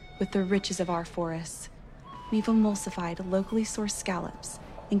sea with the riches of our forests. We've emulsified locally sourced scallops,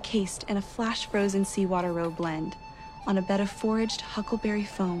 encased in a flash-frozen seawater roe blend, on a bed of foraged huckleberry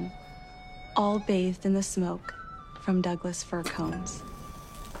foam, all bathed in the smoke from Douglas fir cones.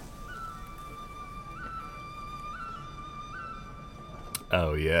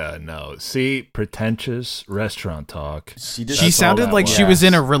 Oh yeah, no. See, pretentious restaurant talk. She sounded like she was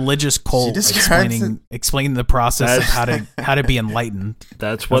in a religious cult, explaining the process of how to be enlightened.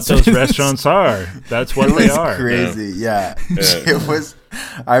 That's what those restaurants are. That's what they are. Crazy, yeah. It was.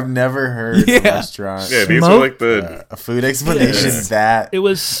 I've never heard a restaurant. Yeah, these are like the a food explanation that it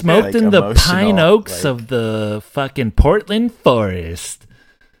was smoked in the pine oaks of the fucking Portland forest.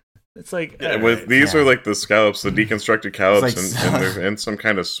 It's like these are like the scallops, the deconstructed scallops, and they're in some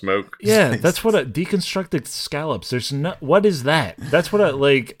kind of smoke. Yeah, that's what a deconstructed scallops. There's no. What is that? That's what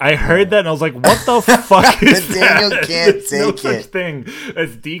I heard that and I was like, what the fuck is that? Daniel can't take no it. Such thing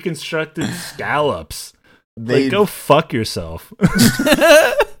as deconstructed scallops. Go fuck yourself.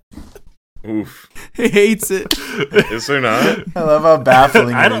 Oof. He hates it. Is there not? I love how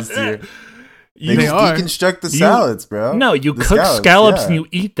baffling it is to you. They deconstruct the salads, bro. No, you cook scallops and you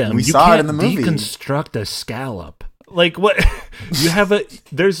eat them. You saw it in the movie. Deconstruct a scallop. Like what?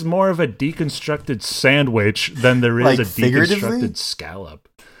 There's more of a deconstructed sandwich than there is a deconstructed scallop.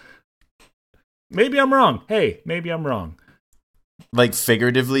 Maybe I'm wrong. Hey, maybe I'm wrong. Like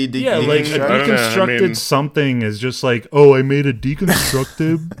figuratively deconstructed? Yeah, like a deconstructed something is just like, oh, I made a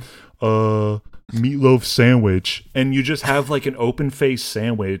deconstructed meatloaf sandwich. And you just have like an open-faced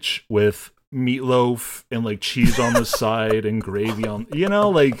sandwich with meatloaf and like cheese on the side and gravy on,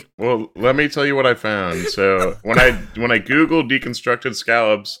 like. Well, let me tell you what I found. So when I Googled deconstructed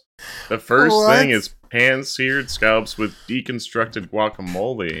scallops, the first thing is pan-seared scallops with deconstructed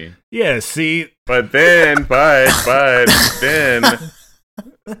guacamole. Yeah, see, but then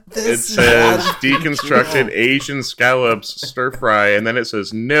it says deconstructed Asian scallops stir fry, and then it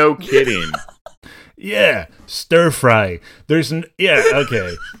says no kidding. Yeah, stir fry.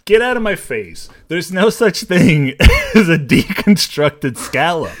 Okay. Get out of my face. There's no such thing as a deconstructed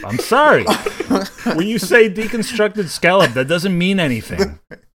scallop. I'm sorry. When you say deconstructed scallop, that doesn't mean anything.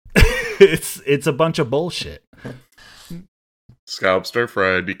 It's a bunch of bullshit. Scallop stir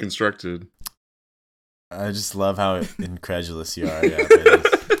fry, deconstructed. I just love how incredulous you are. Yeah,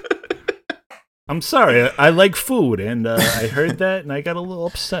 I'm sorry. I like food, and I heard that, and I got a little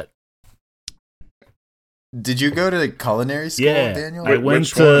upset. Did you go to culinary school, Daniel? I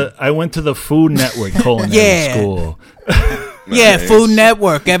went to the Food Network culinary school. Yeah, Food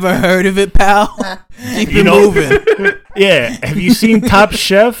Network. Ever heard of it, pal? Keep it moving. Yeah. Have you seen Top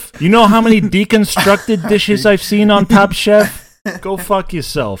Chef? You know how many deconstructed dishes I've seen on Top Chef? Go fuck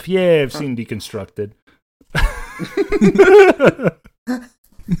yourself. Yeah, I've seen deconstructed.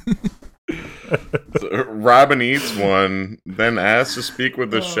 So Robin eats one, then asks to speak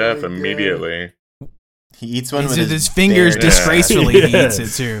with the chef immediately. He eats one with his fingers disgracefully. He eats it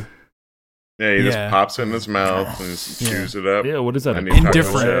too. Yeah, he just pops it in his mouth and chews it up. Yeah, what is that?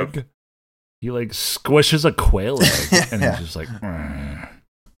 Indifferent egg? He like squishes a quail egg and he's just like.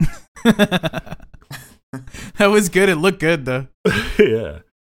 That was good. It looked good though. Yeah.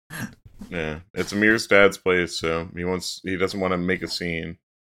 Yeah, it's Amir's dad's place, so he doesn't want to make a scene.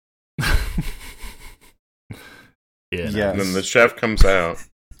 Yeah. And then the chef comes out.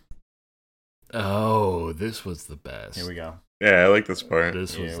 Oh, this was the best. Here we go. Yeah, I like this part.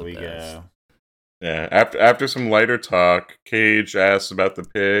 This was the best. Go. Yeah, after some lighter talk, Cage asks about the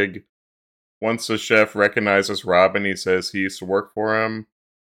pig. Once the chef recognizes Robin, he says he used to work for him.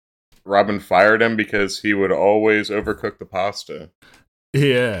 Robin fired him because he would always overcook the pasta.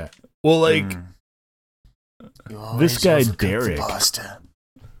 Yeah. Well, like, this guy, Derek.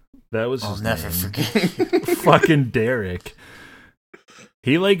 That was his name. I'll never forget. Fucking Derek.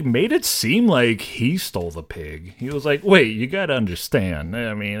 He, like, made it seem like he stole the pig. He was like, wait, you gotta understand.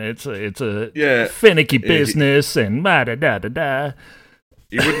 I mean, it's a finicky business and da-da-da-da-da.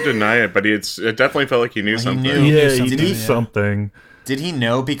 He wouldn't deny it, but it definitely felt like he knew something. He knew something. Did he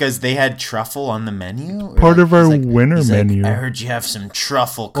know because they had truffle on the menu? Part of our winter menu. I heard you have some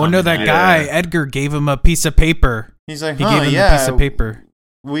truffle coming. Oh, no, that guy, Edgar, gave him a piece of paper. He's like, he gave him a piece of paper.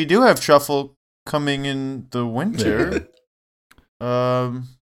 We do have truffle coming in the winter. And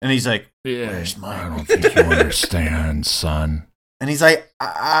he's like, where's my... I don't think you understand, son. And he's like,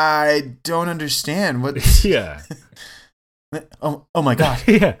 I don't understand. What? Yeah. Oh my God.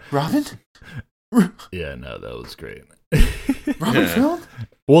 Yeah. Robin? Yeah, no, that was great. Robin filmed?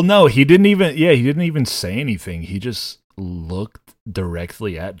 Well, no, he didn't even say anything. He just looked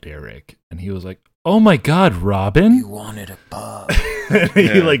directly at Derek, and he was like, "Oh my God, Robin! You wanted a pub."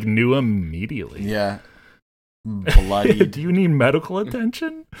 He like knew him immediately. Yeah, bloody. Do you need medical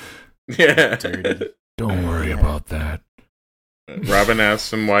attention? Yeah, dirty. Don't worry about that. Robin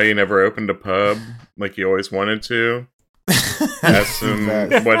asks him why he never opened a pub like he always wanted to. Asked him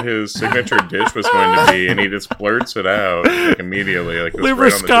what his signature dish was going to be, and he just blurts it out like immediately, like liver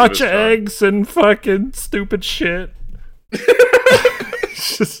scotch eggs and fucking stupid shit.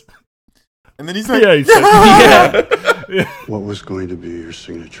 And then he's like, yeah. What was going to be your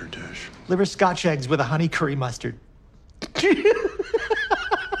signature dish? Liver scotch eggs with a honey curry mustard.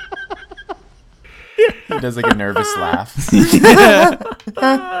 He does like a nervous laugh. This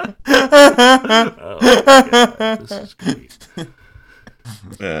is great.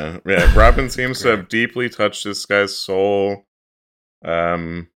 Yeah. Robin seems to have deeply touched this guy's soul.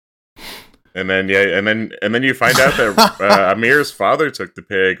 And then you find out that Amir's father took the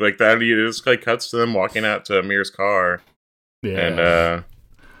pig. Like that, it just like cuts to them walking out to Amir's car. Yeah. And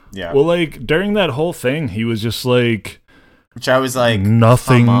yeah. Well, like during that whole thing, he was just like. Which I was like,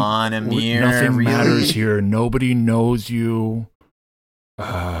 nothing. Come on, Amir. Nothing really? matters here. Nobody knows you.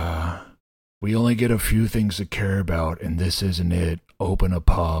 We only get a few things to care about, and this isn't it. Open a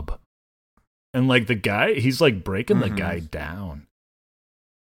pub. And like the guy, he's like breaking the guy down.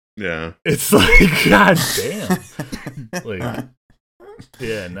 Yeah. It's like, God damn. Like,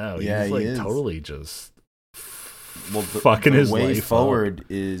 yeah, no. Yeah, he's like he totally just fucking his way life forward up.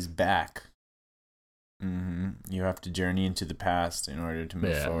 Is back. You have to journey into the past in order to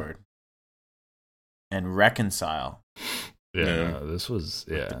move forward and reconcile. Yeah, this was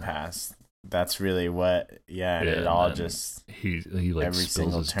the past. That's really what. Yeah, it all just he like every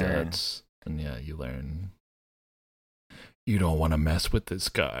single his turn. guts, and you learn you don't want to mess with this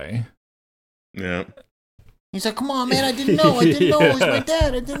guy. Yeah. He's like, "Come on, man! I didn't know. It was my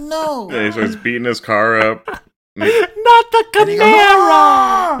dad. I didn't know." Yeah, he starts beating his car up. Not the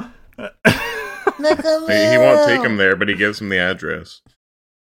Camaro. He won't take him there, but he gives him the address.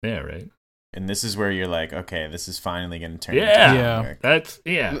 Yeah, right. And this is where you're like, okay, this is finally going to turn. Yeah, that's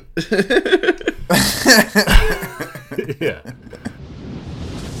yeah. Yeah.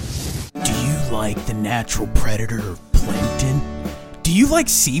 Do you like the natural predator of plankton? Do you like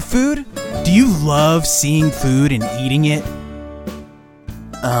seafood? Do you love seeing food and eating it?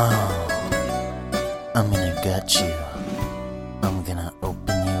 Oh, I'm gonna gut you. I'm gonna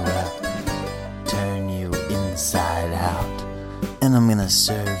open you up, turn you inside out, and I'm gonna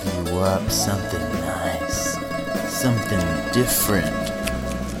serve you up something nice, something different,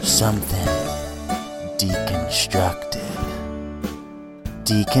 something deconstructed.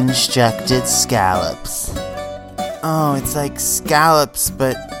 Deconstructed scallops. Oh, it's like scallops,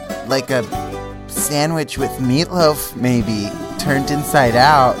 but like a sandwich with meatloaf, maybe, turned inside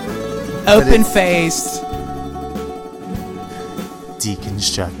out. Open-faced.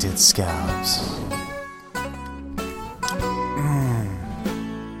 Deconstructed scallops.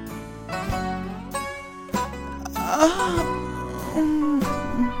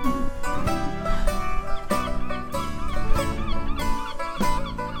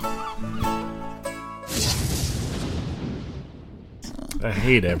 I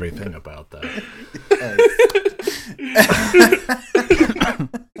hate everything about that.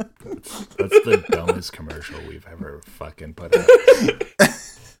 That's the dumbest commercial we've ever fucking put out.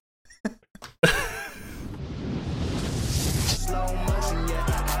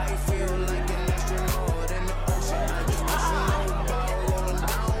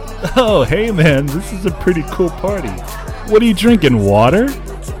 Oh, hey man, this is a pretty cool party. What are you drinking, water?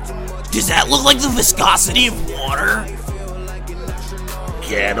 Does that look like the viscosity of water?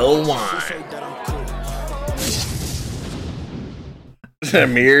 Kettle wine.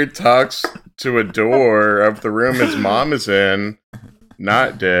 Amir talks to a door of the room his mom is in,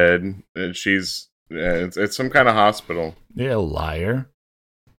 not dead. And she's it's some kind of hospital. Yeah, liar.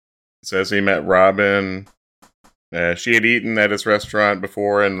 Says he met Robin. She had eaten at his restaurant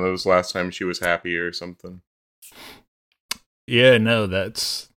before, and it was the last time she was happy or something. Yeah, no,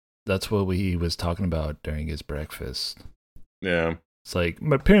 that's what he was talking about during his breakfast. Yeah. It's like,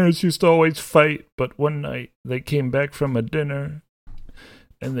 my parents used to always fight, but one night they came back from a dinner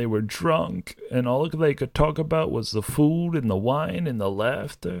and they were drunk, and all they could talk about was the food and the wine and the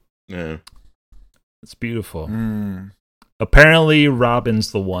laughter. Yeah. It's beautiful. Apparently,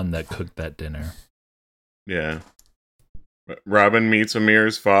 Robin's the one that cooked that dinner. Yeah. Robin meets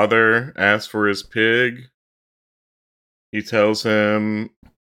Amir's father, asks for his pig. He tells him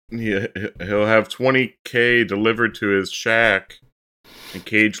he'll have $20,000 delivered to his shack, and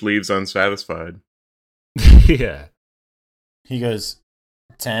Cage leaves unsatisfied. Yeah. He goes,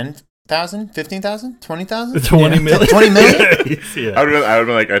 10,000, 15,000, 20,000, 20 million. 20 million. Yeah. I would have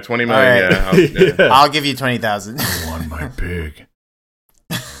been like at 20 million. Right. Yeah, I'll give you 20,000. I want my pig.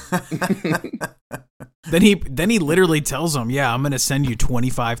 Then he literally tells him, "Yeah, I'm gonna send you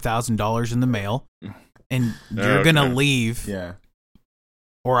 $25,000 in the mail, and you're gonna leave,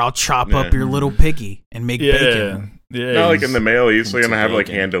 or I'll chop up your little piggy and make bacon." Yeah, not like in the mail. He's gonna have like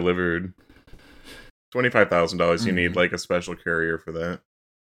hand delivered. $25,000. You need like a special carrier for that.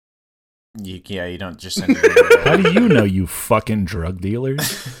 You don't just send it. How do you know, you fucking drug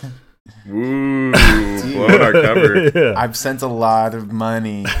dealers? Ooh, blowing our cover. I've sent a lot of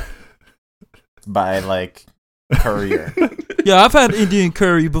money by like courier. Yeah, I've had Indian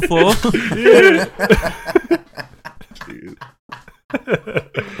curry before.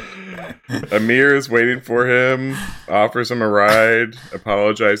 Amir is waiting for him, offers him a ride,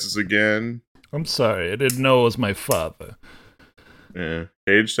 apologizes again. I'm sorry, I didn't know it was my father. Yeah.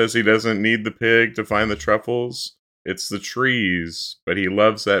 Cage says he doesn't need the pig to find the truffles. It's the trees, but he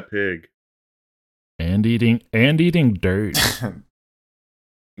loves that pig. And eating dirt.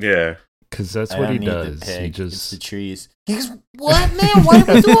 Yeah. Because that's what he does. He just... It's the trees. He goes, what, man? Why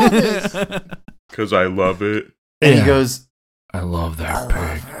do we do all this? Because I love it. And he goes, I love that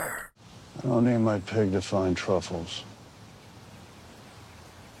pig. I don't need my pig to find truffles.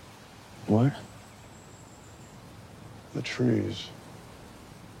 What? The trees.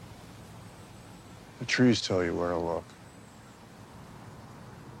 The trees tell you where to look.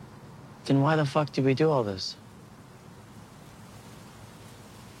 Then why the fuck did we do all this?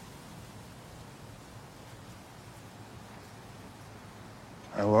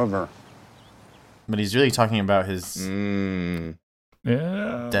 I love her. But he's really talking about his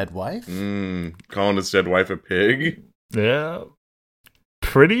dead wife? Calling his dead wife a pig? Yeah.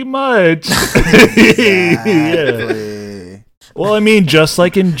 Pretty much. Exactly. Yeah. Well, I mean, just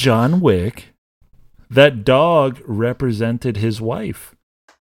like in John Wick, that dog represented his wife.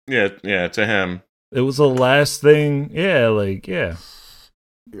 Yeah, to him. It was the last thing,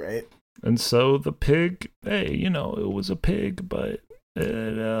 Right. And so the pig, it was a pig, but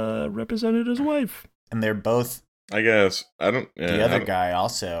it represented his wife. And they're both... I guess. the other guy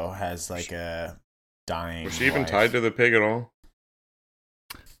also has like a dying Was she even wife. tied to the pig at all?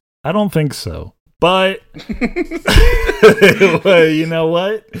 I don't think so. But, well, you know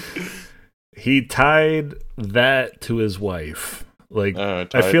what? He tied that to his wife. Like, I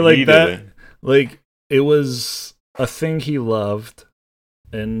feel like that, like, it was a thing he loved.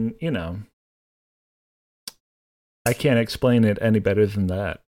 And, I can't explain it any better than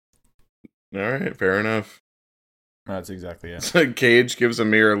that. All right, fair enough. That's exactly it. So Cage gives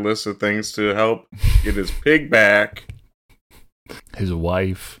Amir a list of things to help get his pig back. His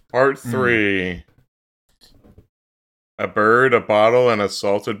wife. Part 3. A bird, a bottle, and a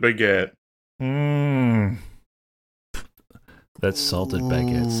salted baguette. That salted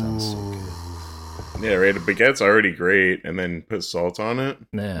baguette sounds so good. Yeah, right. A baguette's already great, and then put salt on it.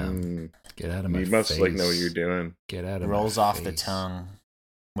 Yeah. Get out of my face. You must know what you're doing. Get out of Rolls my off face. the tongue.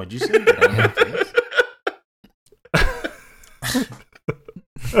 What'd you say? Get out of my face?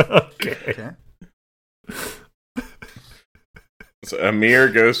 Okay. So Amir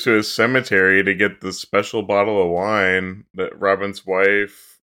goes to his cemetery to get the special bottle of wine that Robin's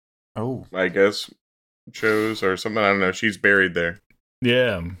wife, I guess, chose or something. I don't know. She's buried there.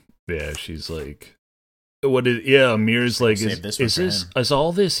 Yeah, she's like, Amir's like, is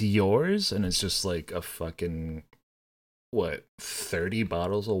all this yours? And it's just like a fucking, 30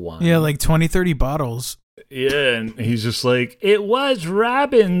 bottles of wine? Yeah, like 20, 30 bottles. Yeah, and he's just like, it was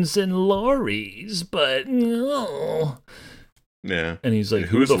Robin's and Laurie's, but no. Yeah. And he's like,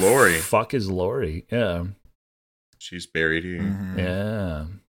 who's who the Laurie? Fuck is Laurie? Yeah. She's buried here. Mm-hmm. Yeah.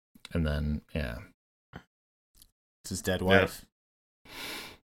 And then, it's his dead wife. Yeah.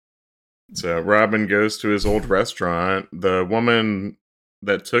 So Robin goes to his old restaurant. The woman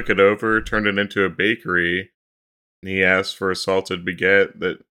that took it over turned it into a bakery. He asked for a salted baguette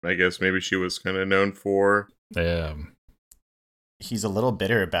that I guess maybe she was kind of known for. Yeah. He's a little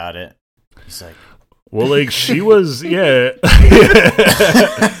bitter about it. He's like, well, like, she was, yeah.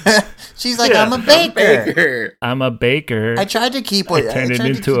 She's like, I'm a baker. I'm a baker. I tried to keep what I turned it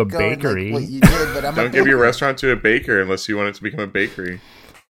into a bakery. Like what you did, but I'm Don't give your restaurant to a baker unless you want it to become a bakery.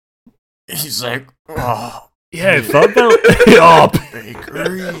 He's like, oh. Yeah, I thought that.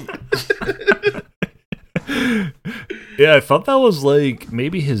 Yeah, I thought that was like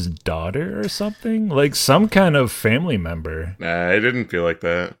maybe his daughter or something, like some kind of family member. Nah, I didn't feel like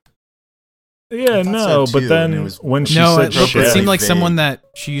that. Yeah, no, but then when she said it seemed like someone that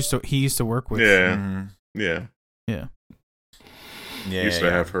he used to work with. Yeah, yeah. He used to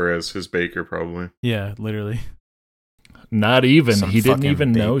have her as his baker, probably. Yeah, literally. Not even. He didn't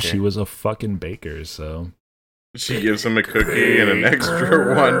even know she was a fucking baker. So she gives him a cookie and an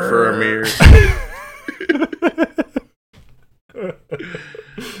extra one for Amir.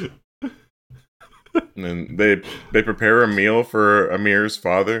 And then they prepare a meal for Amir's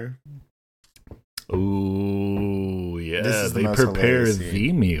father. Ooh, yeah. They prepare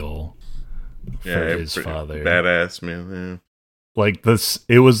the meal for his father. Badass meal, yeah. Like this,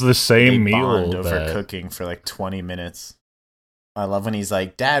 it was the same meal over cooking for like 20 minutes. I love when he's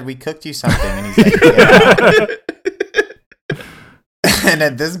like, "Dad, we cooked you something," and he's like, "Yeah." And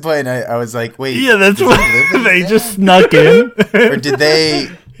at this point, I was like, "Wait, yeah, that's what they just snuck in, or did they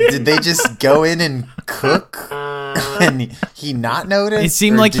just go in and cook?" And he not noticed? It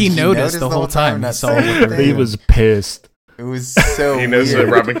seemed like he noticed the whole time. He was pissed. It was so He knows that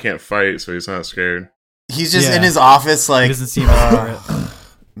Robin can't fight, so he's not scared. He's just in his office like, he doesn't seem for it.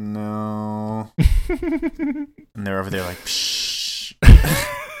 No. And they're over there like, pshh.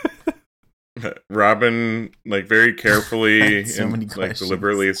 Robin, like, very carefully and like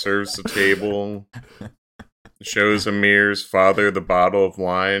deliberately serves the table, shows Amir's father the bottle of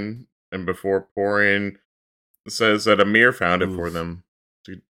wine, and before pouring, says that Amir found it for them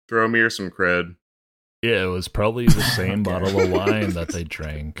to throw Amir some cred. Yeah, it was probably the same bottle of wine that they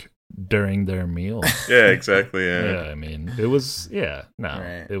drank during their meal. Yeah, exactly. Yeah, I mean, it was. Yeah,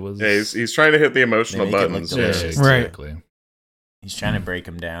 no, it was. Yeah, he's trying to hit the emotional buttons. Yeah, exactly. Right. He's trying to break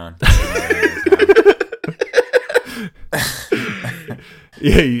him down.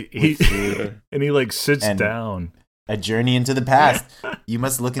 Yeah, and he like sits down. A journey into the past. You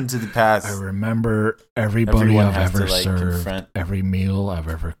must look into the past. I remember everybody I've ever served, every meal I've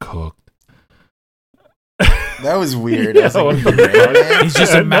ever cooked. That was weird. Yeah, he's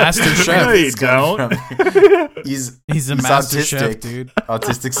just a master chef. No, you don't. He's a master chef, dude.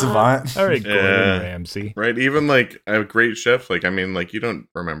 Autistic savant. All right, Gordon Ramsay. Right, even like a great chef, like, I mean, like, you don't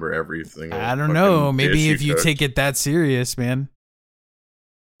remember everything. I don't know. Maybe if you take it that serious, man.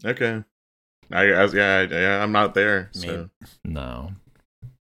 Okay. I'm not there. So. No.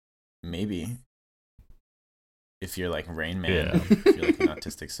 Maybe. If you're like Rain Man, if you're like an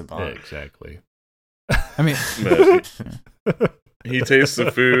autistic savant. Yeah, exactly. I mean, he tastes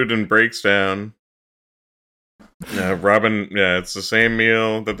the food and breaks down. Robin, it's the same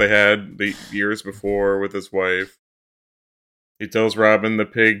meal that they had the years before with his wife. He tells Robin the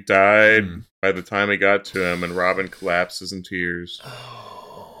pig died by the time he got to him, and Robin collapses in tears.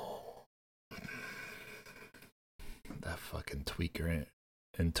 That fucking tweaker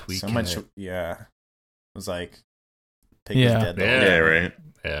and tweaking so much. It. Yeah, it was like pig was dead. Yeah, right.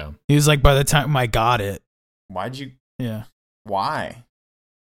 Yeah. He was like, by the time I got it. Why'd you? Yeah. Why?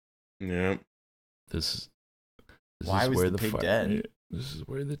 Yeah. This Why is was where the pig dead? This is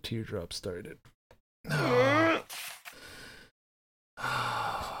where the teardrop started.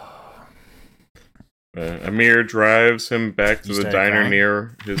 Amir drives him back to the diner crying?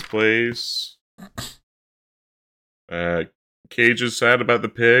 near his place. Cage is sad about the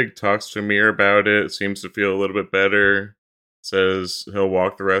pig, talks to Amir about it, seems to feel a little bit better, says he'll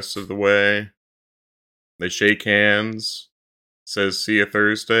walk the rest of the way. They shake hands, says see you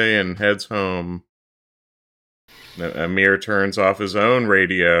Thursday, and heads home. Amir turns off his own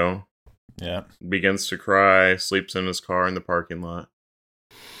radio, begins to cry, sleeps in his car in the parking lot.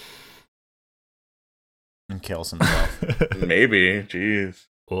 And kills himself. Maybe, jeez.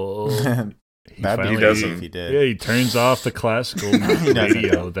 Well, he doesn't. He did. Yeah, he turns off the classical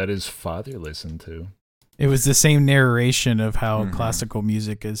radio that his father listened to. It was the same narration of how classical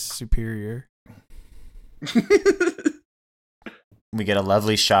music is superior. We get a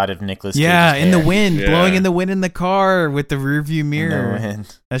lovely shot of Nicolas Cage. Yeah, in the wind, blowing in the wind in the car with the rearview mirror.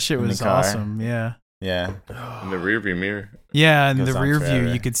 Wind, that shit was awesome. Yeah. Yeah. In the rearview mirror. Yeah, in the rear view,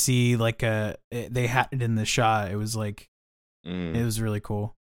 you could see like they had it in the shot. It was like, it was really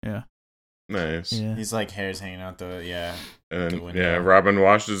cool. Yeah. Nice. Yeah. He's like hair's hanging out and then, Robin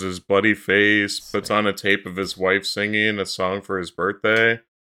washes his bloody face, puts on a tape of his wife singing a song for his birthday,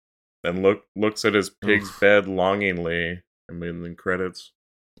 then looks at his pig's bed longingly, and then credits.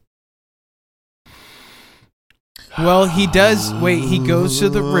 Well, he does. Wait, he goes to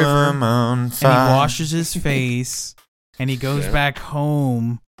the river and he washes his face, and he goes back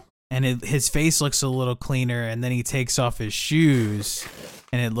home and his face looks a little cleaner, and then he takes off his shoes,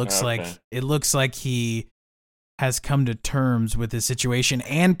 and it looks like he has come to terms with his situation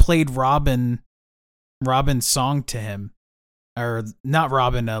and played Robin's song to him, or not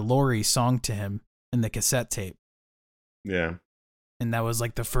Robin, Lori's song to him in the cassette tape. Yeah. And that was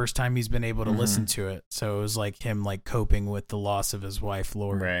like the first time he's been able to listen to it. So it was like him like coping with the loss of his wife,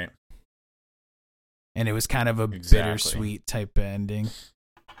 Lori. Right. And it was kind of a bittersweet type of ending.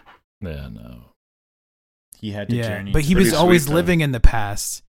 Yeah, no. He had to journey. But he was always living in the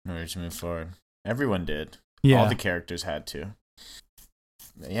past. In order to move forward. Everyone did. Yeah. All the characters had to.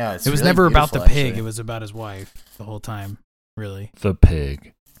 Yeah, it was never about the pig. Actually. It was about his wife the whole time, really. The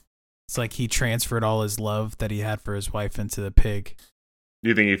pig. It's like he transferred all his love that he had for his wife into the pig. Do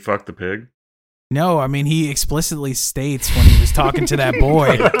you think he fucked the pig? No, I mean, he explicitly states when he was talking to that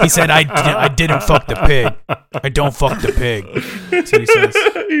boy, he said, I didn't fuck the pig. I don't fuck the pig. That's what he says.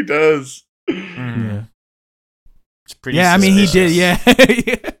 He does. Yeah. It's pretty suspicious. I mean, he did, yeah.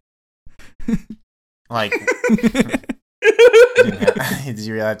 Like, did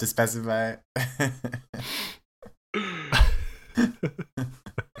you really have to specify it?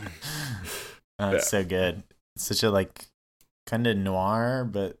 It's so good. It's such a like kind of noir,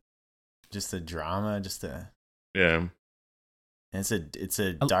 but just a drama, yeah. It's a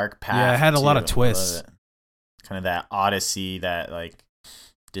dark path. Yeah, it had a lot of twists. Kind of that odyssey, that like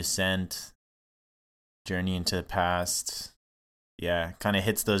descent, journey into the past. Yeah, kind of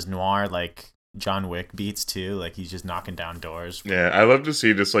hits those noir like John Wick beats too. Like he's just knocking down doors. Yeah, I love to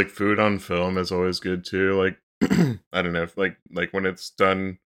see just like food on film is always good too. Like I don't know, if, like when it's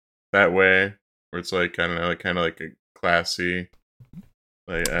done that way, where it's like kind of like a classy,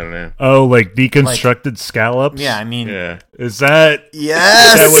 like I don't know. Oh, like deconstructed scallops. Yeah, I mean, is that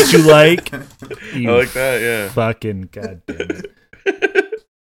yes? Is that what you like? I like that. Yeah. Fucking goddamn it.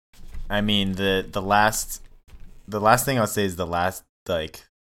 I mean the last thing I'll say is the last like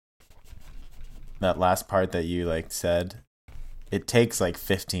that last part that you like said. It takes like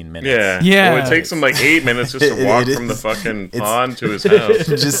 15 minutes. Yeah. Well, it takes him like 8 minutes just to walk from the fucking pond to his house.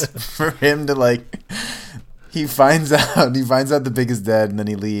 Just for him to like, he finds out the pig is dead, and then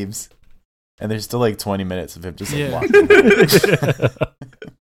he leaves, and there's still like 20 minutes of him just like walking.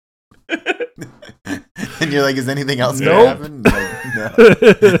 And you're like, is anything else gonna happen? Like, no.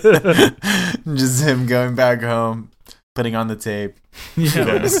 Just him going back home, putting on the tape,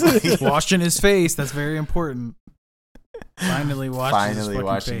 washing his face. That's very important. Finally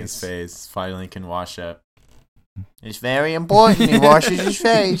washing his face. Finally can wash up. It's very important he washes his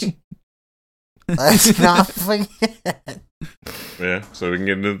face. Let's not forget. Yeah, so we can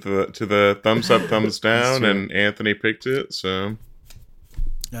get into the thumbs up, thumbs down, and Anthony picked it, so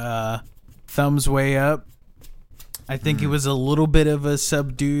thumbs way up. I think it was a little bit of a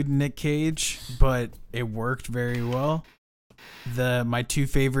subdued Nic Cage, but it worked very well. My two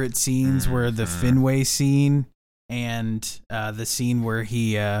favorite scenes were the Fenway scene and the scene where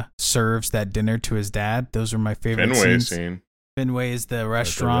he serves that dinner to his dad. Those are my favorite scenes. Scene. Fenway is the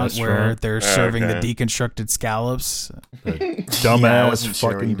restaurant where they're serving the deconstructed scallops. Dumbass. I wasn't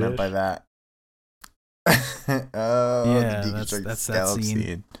sure what you meant by that. That's that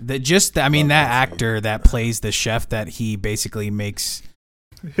scene. That actor that plays the chef that he basically makes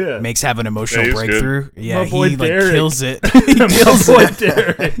have an emotional breakthrough. Good. Yeah, he like kills it. He kills it.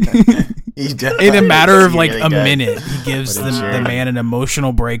 In a matter of like really a minute, he gives the man an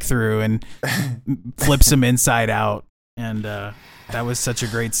emotional breakthrough and flips him inside out. And that was such a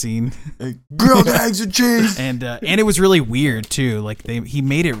great scene. Grilled eggs and cheese. And it was really weird too. Like he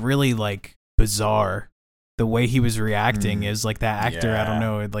made it really like bizarre. The way he was reacting is like that actor. Yeah. I don't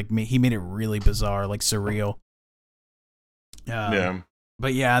know. He made it really bizarre, like surreal.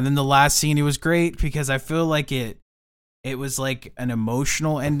 But yeah, and then the last scene, it was great because I feel like it was like an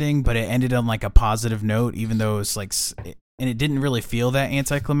emotional ending, but it ended on like a positive note, even though it was like, and it didn't really feel that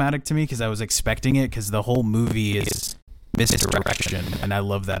anticlimactic to me because I was expecting it, because the whole movie is misdirection, and I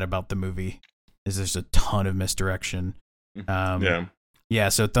love that about the movie. Is there's a ton of misdirection. Yeah.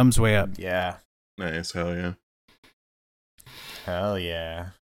 So thumbs way up. Yeah. Nice. Hell yeah. Hell yeah.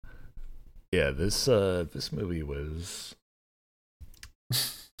 Yeah. This movie was.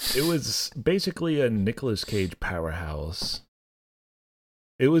 It was basically a Nicolas Cage powerhouse.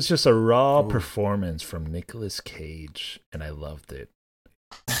 It was just a raw performance from Nicolas Cage, and I loved it.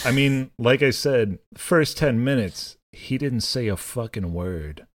 I mean, like I said, first 10 minutes, he didn't say a fucking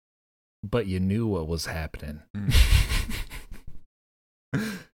word, but you knew what was happening.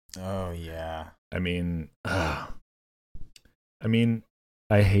 Oh, yeah. I mean, I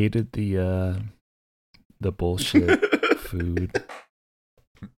hated the bullshit food.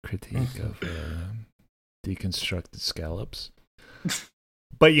 critique of deconstructed scallops.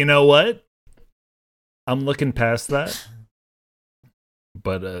 But you know what? I'm looking past that.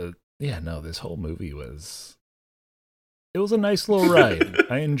 But this whole movie was a nice little ride.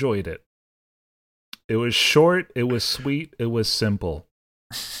 I enjoyed it. It was short, it was sweet, it was simple.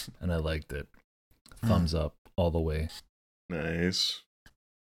 And I liked it. Thumbs up all the way. Nice.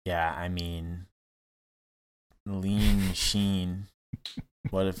 Yeah, I mean, lean machine.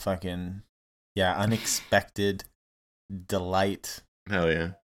 What a fucking unexpected delight. Hell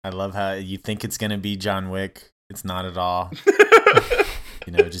yeah. I love how you think it's gonna be John Wick. It's not at all.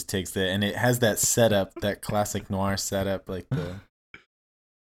 It just takes and it has that setup, that classic noir setup, like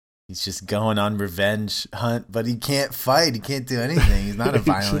he's just going on revenge hunt, but he can't fight. He can't do anything. He's not a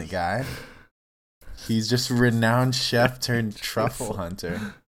violent guy. He's just a renowned chef turned truffle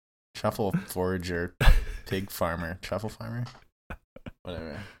hunter, truffle forager, pig farmer, truffle farmer,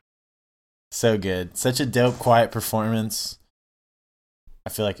 whatever. So good. Such a dope, quiet performance. I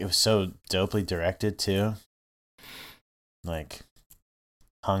feel like it was so dopely directed too. Like,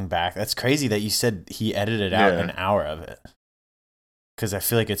 hung back. That's crazy that you said he edited out an hour of it. Because I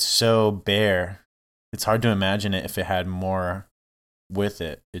feel like it's so bare. It's hard to imagine it if it had more with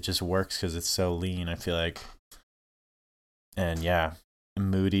it. It just works because it's so lean, I feel like. And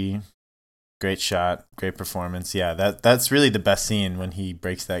moody. Great shot. Great performance. Yeah, that's really the best scene when he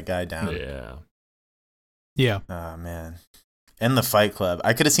breaks that guy down. Yeah. Oh, man. And the Fight Club.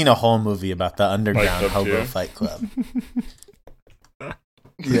 I could have seen a whole movie about the underground hobo Fight Club.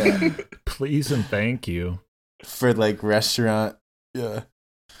 Yeah. Please and thank you. For like restaurant. Yeah.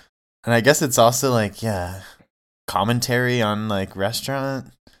 And I guess it's also like, commentary on like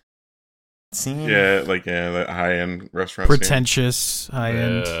restaurant scene. Yeah, like the high-end restaurant pretentious scene.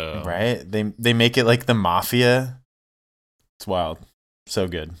 High-end. Right? They make it like the mafia. It's wild. So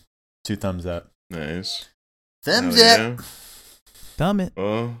good. 2 thumbs up. Nice. Thumbs up. Yeah. Thumb it.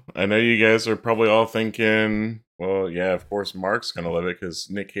 Well, I know you guys are probably all thinking, well, yeah, of course Mark's going to love it because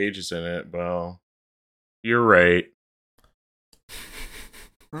Nic Cage is in it. Well, you're right.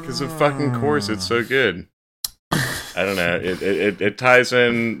 Because of fucking course, it's so good. I don't know. It ties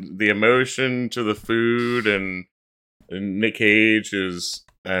in the emotion to the food, and Nic Cage is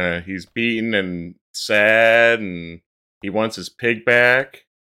he's beaten and sad, and he wants his pig back,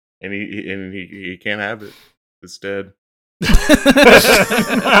 and he can't have it. It's dead.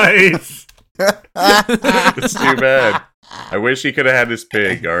 Nice. It's too bad. I wish he could have had his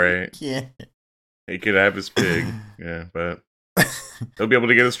pig. All right. Yeah. He could have his pig. Yeah, but he'll be able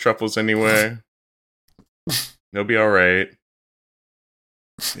to get his truffles anyway. He'll be all right.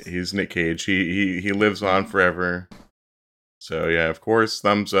 He's Nic Cage. He lives on forever. So yeah, of course,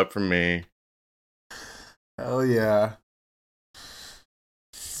 thumbs up from me. Hell yeah.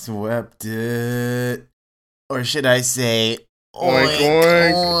 Swept it. Or should I say, oink,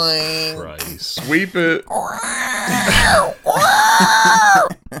 oink, oink. Christ. Sweep it.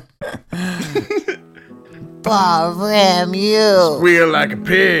 Bob Ram, you. Squeal like a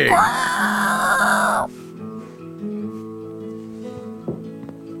pig.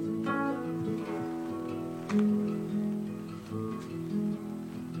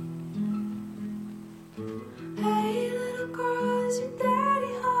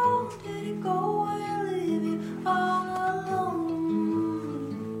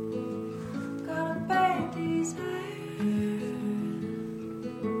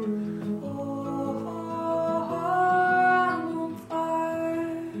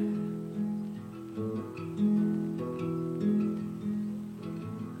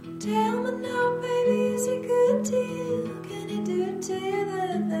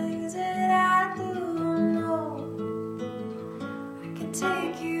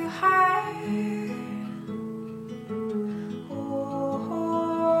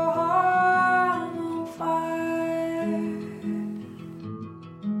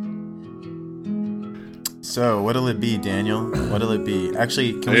 So, what'll it be, Daniel? What'll it be?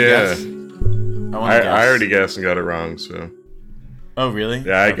 Actually, can we guess? I already guessed and got it wrong, so. Oh, really?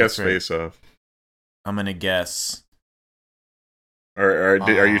 Yeah, I guess Face Off. I'm gonna guess. Are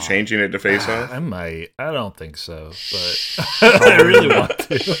you changing it to Face Off? I might. I don't think so, but I really want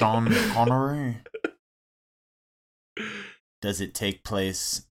to. Sean Connery. Does it take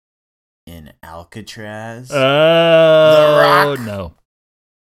place in Alcatraz? The Rock? No.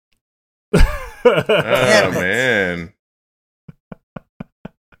 Oh, man.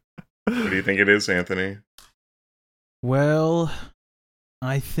 What do you think it is, Anthony? Well,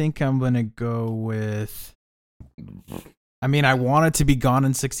 I think I'm going to go with... I mean, I want it to be Gone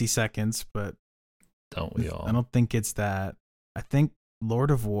in 60 Seconds, but... Don't we all? I don't think it's that. I think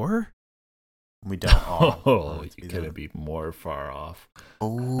Lord of War? We don't all. Oh, you couldn't be more far off.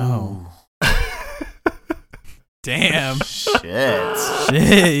 Oh. Damn. Shit.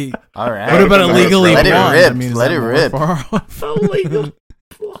 All right. What about Illegally Blonde? Let it rip. Illegal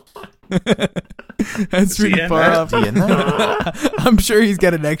That's pretty far off. I'm sure he's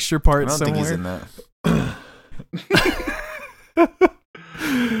got an extra part somewhere. I don't think he's in that.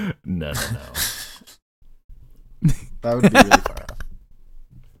 No. That would be really far off.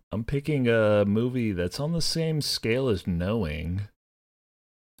 I'm picking a movie that's on the same scale as Knowing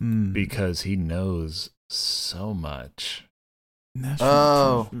because he knows so much.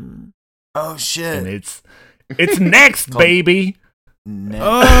 Oh shit. And it's next, baby. Next.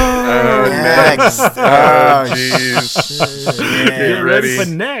 Next. Oh, jeez. Get ready for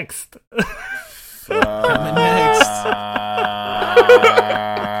next. Coming next.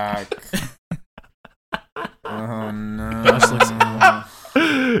 Oh, no. Josh looks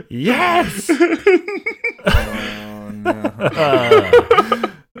yes. Oh, no.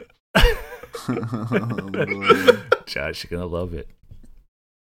 Josh, you're going to love it.